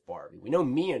plot with Barbie. We know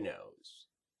Mia knows.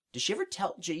 Does she ever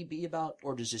tell JB about,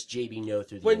 or does just JB know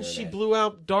through the When internet? she blew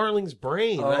out Darling's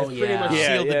brain, Oh, that pretty yeah. much Yeah,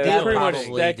 sealed the yeah, deal. that pretty much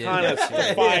probably that did. kind of Yeah,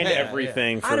 defined yeah,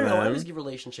 everything for I don't know. I them. always give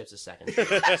relationships a second.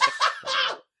 I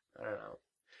don't know.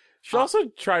 She also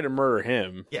tried to murder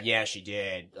him. Yeah, she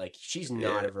did. Like, she's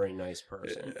not a very nice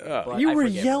person. But You I were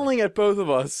forgive her. yelling at both of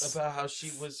us. About how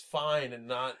she was fine and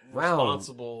not Wow.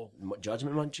 responsible.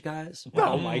 Judgment Month, you guys?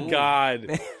 Oh my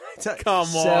god! Come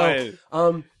So,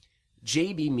 on.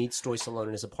 JB meets Stoice alone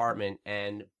in his apartment,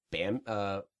 and bam,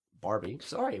 Barbie.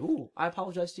 Sorry, I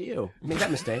apologize to you. Made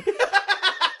that mistake.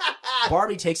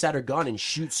 Barbie takes out her gun and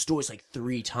shoots Stoice like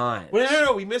 3 times. Well,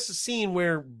 no, we missed a scene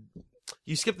where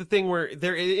you skip the thing where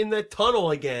they're in that tunnel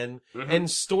again,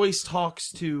 and Stoice talks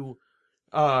to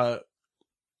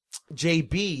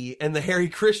JB, and the Hare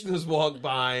Krishnas walk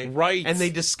by, Right. And they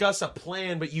discuss a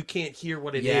plan, but you can't hear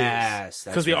what it is. Yes,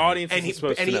 Because the audience And is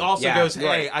supposed he to know. also Yeah, goes, "Hey,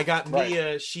 right. I got Right.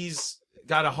 Mia. She's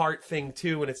got a heart thing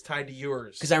too, and it's tied to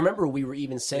yours." Because I remember we were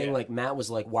even saying, Yeah. like, Matt was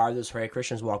like, why are those Hare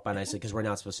Krishnas walk by? And I said, because we're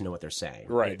not supposed to know what they're saying.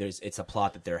 Right. Like, it's a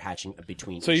plot that they're hatching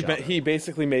between So each other. he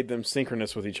basically made them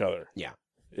synchronous with each other. Yeah.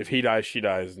 If he dies, she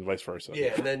dies, and vice versa.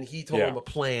 Yeah, and then he told Yeah. him a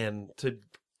plan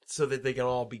so that they can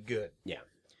all be good. Yeah.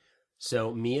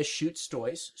 So Mia shoots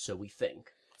Stoice, so we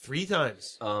think. 3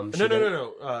 times. She No.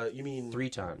 then- You mean 3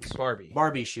 times. Barbie?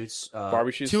 Barbie shoots.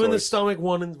 Barbie shoots 2 in the Stoice. stomach,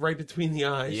 1 right between the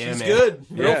eyes. Yeah, She's man. good,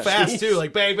 real Yeah. fast too,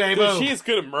 like bang, bang, Dude, boom. she is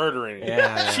good at murdering.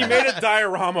 Yeah. She made a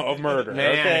diorama of murder.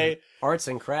 Man. Okay, Arts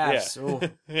and crafts. Yeah. Ooh,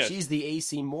 Yeah. She's the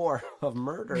AC Moore of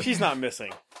murder. she's not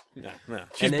missing. No.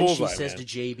 She's and then bullseye, she says man. to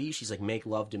JB, she's like, make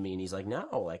love to me. And he's like,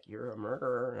 no, like, you're a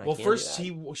murderer. and I Well, can't first do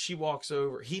that." she walks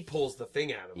over. He pulls the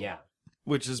thing out of him. Yeah.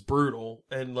 Which is brutal,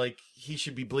 and like he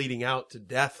should be bleeding out to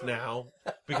death now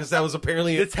because that was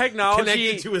apparently the technology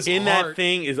connected to his in heart. that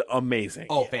thing is amazing.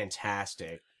 Oh,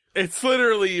 fantastic. It's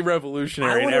literally I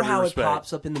revolutionary in wonder every how respect. it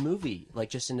pops up in the movie.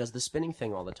 Like, Justin does the spinning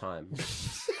thing all the time.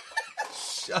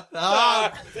 Shut up.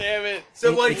 Ah, damn it!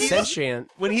 So when It's he's, sentient.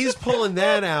 when he's pulling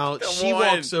that out, Come she on.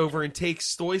 walks over and takes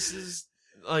Stoice's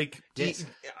like Disc.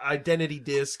 identity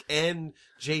disc and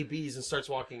JB's and starts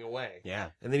walking away. Yeah.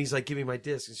 And then he's like, "Give me my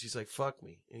disc," and she's like, "Fuck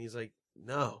me," and he's like,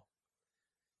 "No,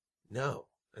 no,"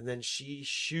 and then she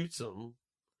shoots him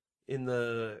in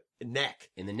the neck.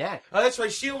 In the neck. Oh, that's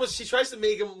right. She tries to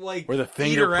make him like Where the eat her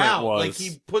fingerprint out. was. Like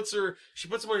she puts him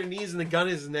on her knees and the gun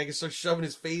in his neck and starts shoving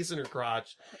his face in her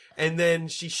crotch. And then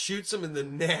she shoots him in the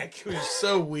neck, which is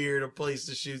so weird a place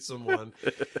to shoot someone.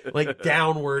 Like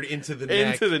downward into the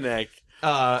neck. Into the neck.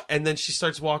 And then she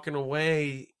starts walking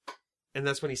away, and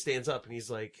that's when he stands up and he's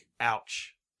like,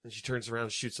 ouch. And she turns around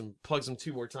and shoots him, plugs him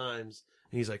 2 more times,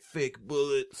 and he's like, fake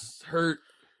bullets, hurt.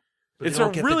 But It's they a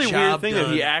don't get the really weird job thing that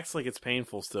he done. acts like it's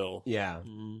painful still. Yeah.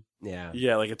 Mhm. Yeah.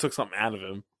 Yeah, like it took something out of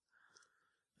him.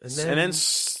 And And then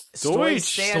Stoice,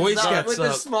 Stoice gets with the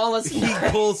up. smallest He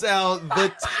pulls out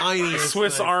the tiniest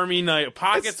Swiss knife. Army knife,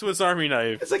 pocket It's- Swiss Army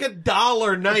knife. It's like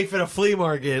 $1 knife at a flea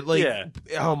market. Like, Yeah.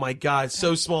 oh my god,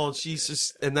 so small. And she's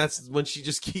just, and that's when she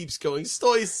just keeps going,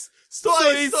 Stoice, Stoice,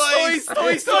 Stoice, Stoice,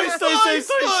 Stoice, Stoice, Stoice, Stoice,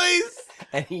 Stoice.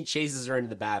 And he chases her into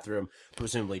the bathroom,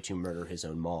 presumably to murder his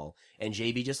own mall. And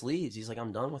JB just leaves. He's like,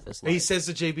 I'm done with this And he life. says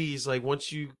to JB, he's like,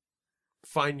 once you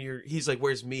find he's like,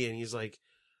 where's Mia? And he's like,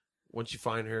 once you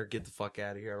find her, get the fuck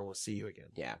out of here. I don't want to see you again.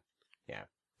 Yeah.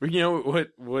 You know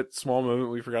what small moment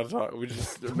we forgot to talk? We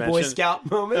just mentioned. Boy Scout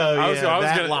moment. Oh, I was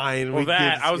that gonna, line. Well, we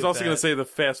that did I was skip also that. going to say the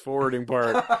fast forwarding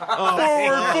part.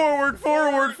 Oh,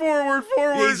 forward.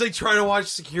 Yeah, he's like trying to watch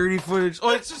security footage. Oh,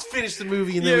 let's just finish the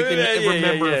movie and then we can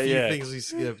remember a few things we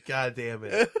skipped. God damn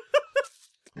it.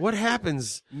 What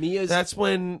happens? Mia's That's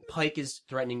when Pike is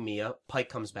threatening Mia. Pike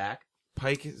comes back.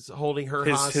 Pike is holding her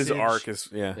His hostage. arc is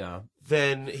Yeah.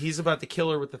 Then he's about to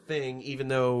kill her with the thing, even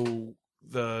though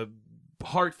the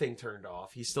heart thing turned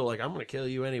off. He's still like, I'm going to kill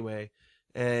you anyway.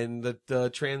 And the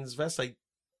transvestite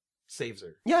saves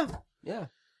her. Yeah. Yeah.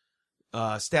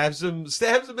 Stabs him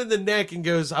in the neck and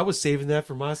goes, I was saving that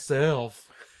for myself.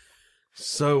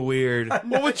 So weird.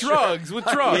 well with drugs. With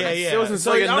drugs. Yeah, yeah. It wasn't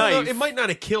So, like a I don't know, knife. it might not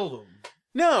have killed him.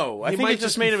 No, I He think might it just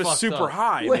just made be him fucked super up.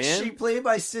 high, Was man. she played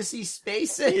by Sissy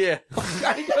Spacek? Yeah,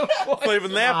 kind of voice. playing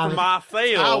that for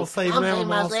myself. save I'm saying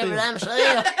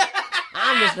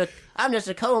myself. I'm just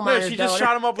a coal No, miner's she just daughter.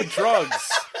 shot him up with drugs.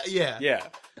 Yeah. Yeah,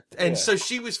 And so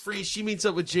she was free. She meets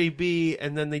up with JB,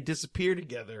 and then they disappear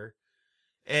together.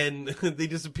 And they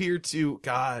disappear to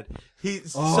God.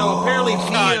 So apparently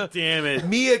God damn it.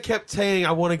 Mia kept saying,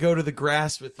 "I want to go to the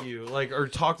grass with you," or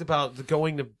talked about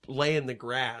going to lay in the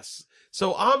grass.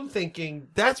 So I'm thinking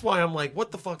that's why I'm like,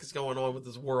 what the fuck is going on with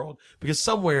this world? Because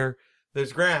somewhere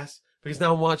there's grass. Because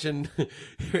now I'm watching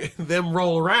them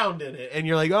roll around in it, and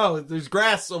you're like, oh, there's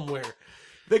grass somewhere.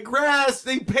 The grass,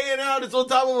 they pan out, it's on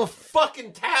top of a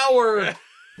fucking tower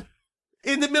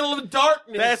in the middle of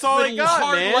darkness. That's all they with got,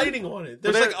 hard man. lighting on it.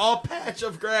 There's like a patch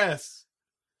of grass.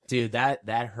 Dude, that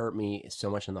hurt me so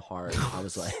much in the heart. I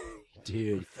was like,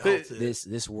 dude,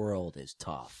 this world is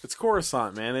tough. It's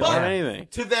Coruscant, man. They don't have anything.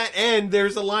 To that end,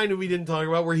 there's a line that we didn't talk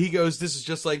about where he goes, "This is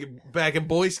just like back in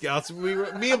Boy Scouts."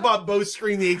 Me and Bob both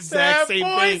screamed the exact same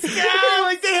Boy thing. Scouts!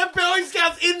 Like they have Boy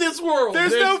Scouts in this world.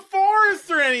 There's no forest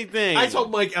or anything. I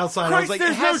told Mike outside, I was Christ, like, it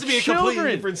there's has no to be a children.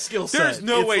 completely different skill set. There's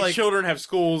no It's way like, children have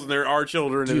schools and there are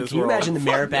children in Dude, this can you world. imagine the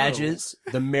merit no. badges?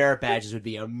 The merit badges would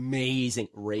be amazing.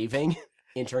 Raving,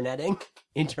 interneting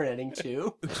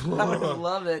too. I would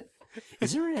love it.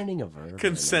 Is there an ending of verb?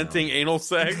 Consenting anal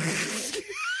sex?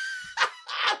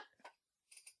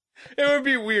 It would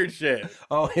be weird shit.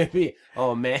 Oh, it'd be.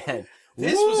 Oh man,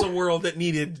 This was a world that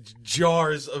needed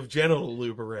jars of genital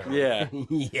lube around. Yeah.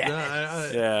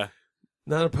 yeah. Yeah.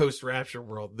 Not a post-rapture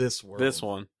world. This world. This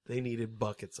one. They needed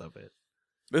buckets of it.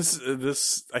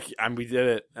 We did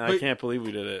it. And I But- can't believe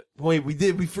we did it. Wait, we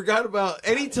did. We forgot about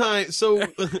anytime. So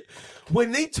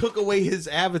when they took away his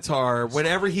avatar,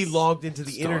 whenever he logged into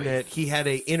the internet, he had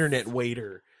a internet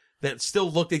waiter that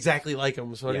still looked exactly like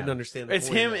him. So I didn't understand. The It's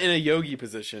point him of that. in a yogi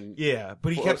position. Yeah, but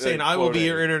he Flo- kept saying, like "I will be floating.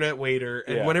 your internet waiter."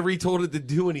 And Yeah. whenever he told it to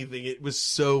do anything, it was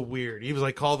so weird. He was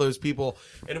like, "Call those people,"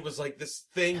 and it was like this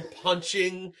thing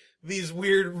punching these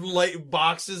weird light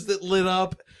boxes that lit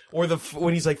up. Or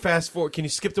when he's like, "Fast forward, can you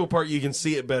skip to a part you can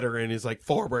see it better?" And he's like,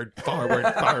 "Forward, forward,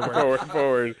 forward."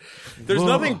 Forward. There's Whoa.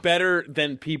 nothing better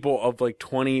than people of like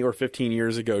 20 or 15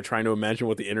 years ago trying to imagine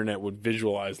what the internet would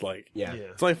visualize like. Yeah. Yeah.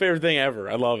 It's my favorite thing ever.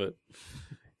 I love it.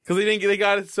 Because they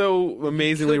got it so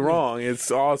amazingly wrong.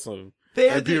 It's awesome. They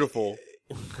And had to- beautiful.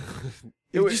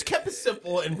 It just kept it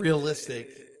simple and realistic.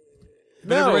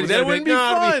 No, Everybody's that gonna wouldn't be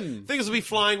 "No, it'll fun." Things will be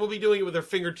flying. We'll be doing it with our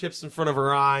fingertips in front of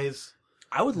our eyes.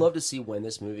 I would love to see when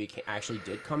this movie actually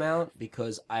did come out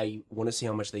because I want to see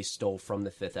how much they stole from The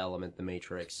Fifth Element, The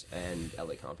Matrix, and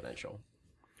LA Confidential.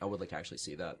 I would like to actually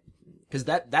see that because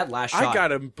that last shot I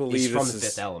gotta is believe from this The is.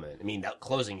 Fifth Element. I mean, that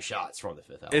closing shot's from The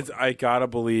Fifth Element. I gotta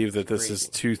believe that this is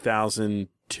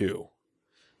 2002.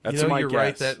 That's you know, my you're guess.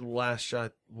 right. That last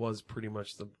shot was pretty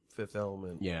much the Fifth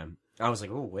Element. Yeah, I was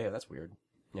like, oh, wait, that's weird.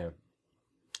 Yeah,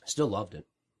 still loved it.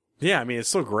 Yeah, I mean, it's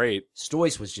still great.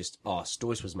 Stoice was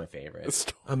Stoice was my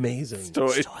favorite. Amazing.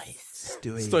 Stoic.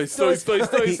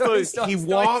 He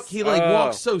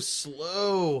walked so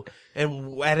slow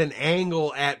and at an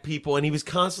angle at people, and he was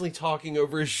constantly talking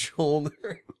over his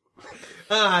shoulder.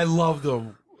 I loved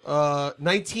him.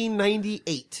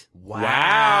 1998.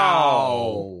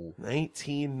 Wow.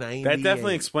 1998. That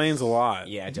definitely explains a lot.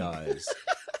 Yeah, it does.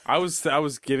 I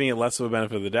was giving it less of a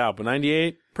benefit of the doubt, but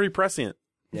 98, pretty prescient.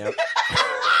 Yep.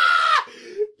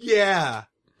 Yeah.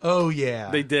 Oh yeah.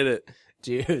 Uh, They did it.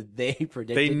 Dude, they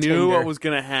predicted. They knew Tinder. what was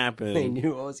going to happen. They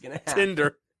knew what was gonna happen.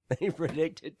 Tinder. They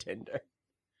predicted Tinder.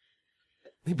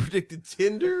 They predicted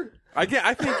Tinder. I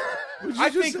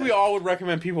think we all would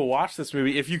recommend people watch this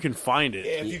movie if you can find it.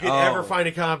 If you could ever find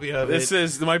a copy of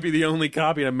This might be the only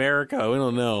copy in America. We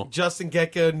don't know. Justin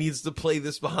Gecko needs to play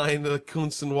this behind the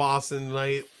Kunst and Wasson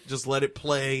night. Just let it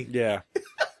play. Yeah.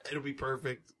 It'll be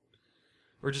perfect.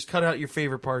 Or just cut out your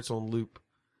favorite parts on loop.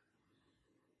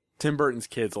 Tim Burton's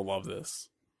kids will love this.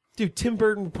 Dude, Tim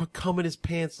Burton would come in his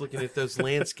pants looking at those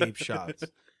landscape shots.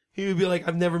 He would be like,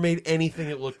 I've never made anything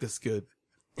that looked this good.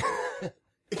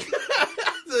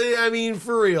 I mean,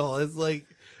 for real. It's like,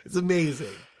 it's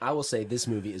amazing. I will say this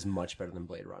movie is much better than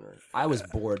Blade Runner. I was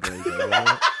bored during Blade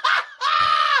Runner.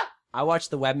 I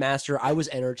watched The Webmaster. I was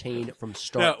entertained from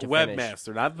start to finish.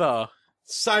 Webmaster, not the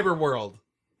Cyber World.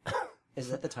 Is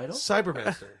that the title?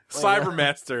 Cybermaster.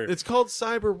 Cybermaster. It's called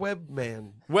Cyber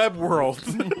Webman. Web World.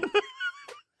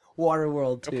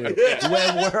 Waterworld 2.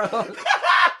 Webworld.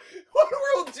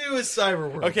 Waterworld 2 is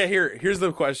Cyber World. Okay, here's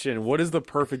the question. What is the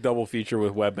perfect double feature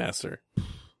with Webmaster?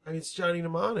 I mean, it's Johnny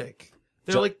Mnemonic.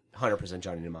 They're like 100%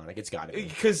 Johnny Mnemonic. It's got to be.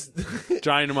 because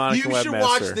Johnny Mnemonic you and should Webmaster.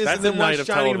 watch this That's and then a night watch of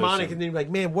Johnny television. Mnemonic and then you're like,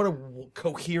 man, what a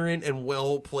coherent and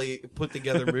well put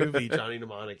together movie Johnny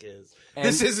Mnemonic is. And-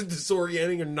 This isn't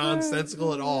disorienting or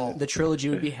nonsensical at all. The trilogy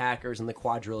would be Hackers, and the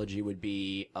quadrilogy would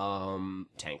be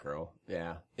Tank Girl.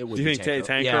 Yeah, it would. Do you be think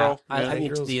Tank Yeah, Girl? I Tank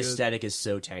mean, Girl's the good. aesthetic is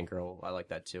so Tank Girl. I like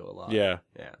that too a lot. Yeah.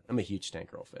 yeah. I'm a huge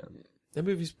Tank Girl fan. That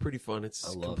movie's pretty fun. It's I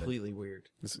love it. completely weird.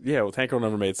 Yeah, well, Tank Girl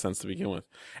never made sense to begin with.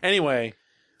 Anyway,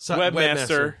 So,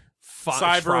 Webmaster,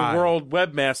 Cyber Try. World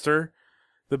Webmaster,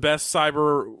 the best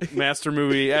cyber master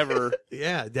movie ever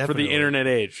Yeah, for definitely. the internet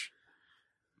age.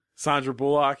 Sandra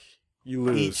Bullock, you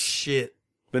Eat lose. shit.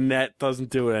 The net doesn't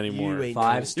do it anymore. You ain't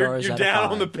 5 doing it. stars. You're out of down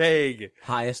 5. on the peg.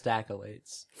 Highest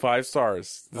accolades. 5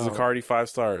 stars. The Oh. Zaccardi 5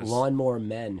 stars. Lawnmower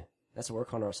Men. That's what we're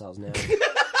calling ourselves now.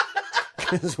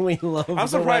 Because we love. I'm the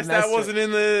surprised that Webmaster. wasn't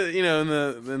in the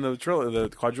the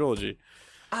quadrilogy.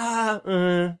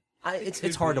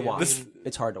 It's hard to watch. This-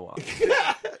 It's hard to watch.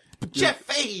 Jeff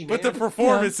Fahey, But the man.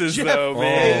 performances, Jeff- though,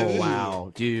 man. Oh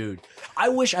wow, dude! I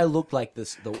wish I looked like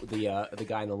this. The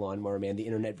guy in the Lawnmower Man, the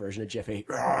internet version of Jeff A.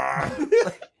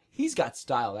 He's got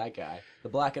style. That guy, the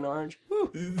black and orange.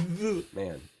 Whew.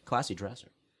 Man, classy dresser.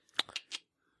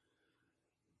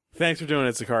 Thanks for doing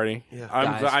it, Zaccardi. Yeah.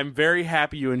 Guys. I'm very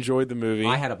happy you enjoyed the movie.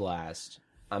 I had a blast.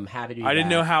 I'm happy to. Be I didn't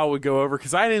back. know how it would go over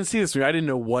because I didn't see this movie. I didn't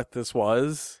know what this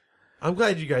was. I'm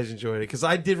glad you guys enjoyed it because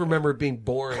I did remember it being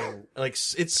boring. Like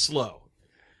it's slow.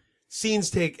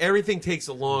 Everything takes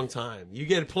a long time. You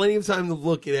get plenty of time to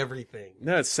look at everything.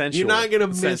 No, it's sensual. You're not gonna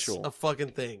It's miss sensual. a fucking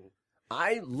thing.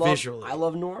 I Visually.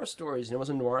 love noir stories, and it was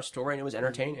a noir story, and it was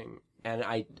entertaining. And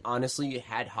I honestly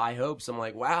had high hopes. I'm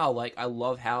like, wow, like I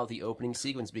love how the opening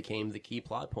sequence became the key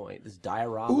plot point. This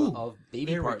diorama Ooh, of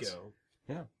baby There parts. we go.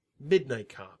 Yeah. Midnight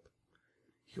Cop.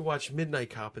 You can watch Midnight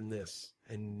Cop in this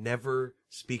and never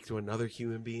speak to another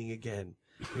human being again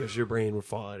because your brain would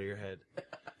fall out of your head.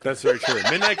 That's very true.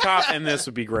 Midnight Cop and this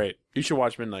would be great. You should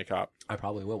watch Midnight Cop. I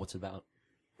probably will. What's it about?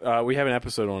 We have an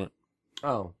episode on it.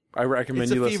 Oh, I recommend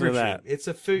It's a you listen fever to dream. that. It's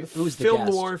a Who's the film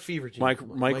guest? noir fever dream.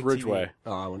 Mike Ridgway. TV.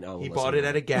 oh, I will He listen bought to it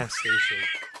at that. a gas station.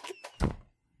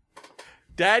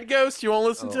 Dad Ghost, you won't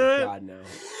listen Oh, to it? God, no.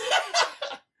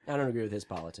 I don't agree with his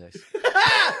politics.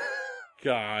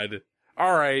 God.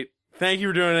 All right. Thank you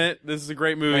for doing it. This is a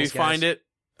great movie. Thanks, guys. Find it.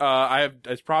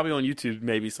 It's probably on YouTube,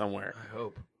 maybe somewhere. I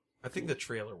hope. I think the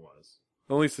trailer was.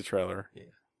 At least the trailer. Yeah.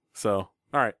 So,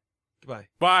 all right. Goodbye.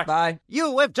 Bye. Bye.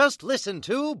 You have just listened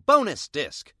to Bonus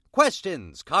Disc.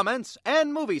 Questions, comments,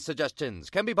 and movie suggestions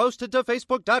can be posted to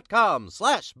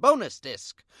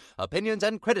Facebook.com/bonusdisc. Opinions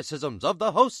and criticisms of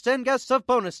the hosts and guests of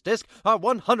Bonus Disc are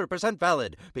 100%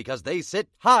 valid because they sit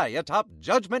high atop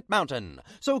Judgment Mountain.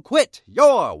 So quit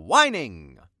your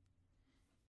whining.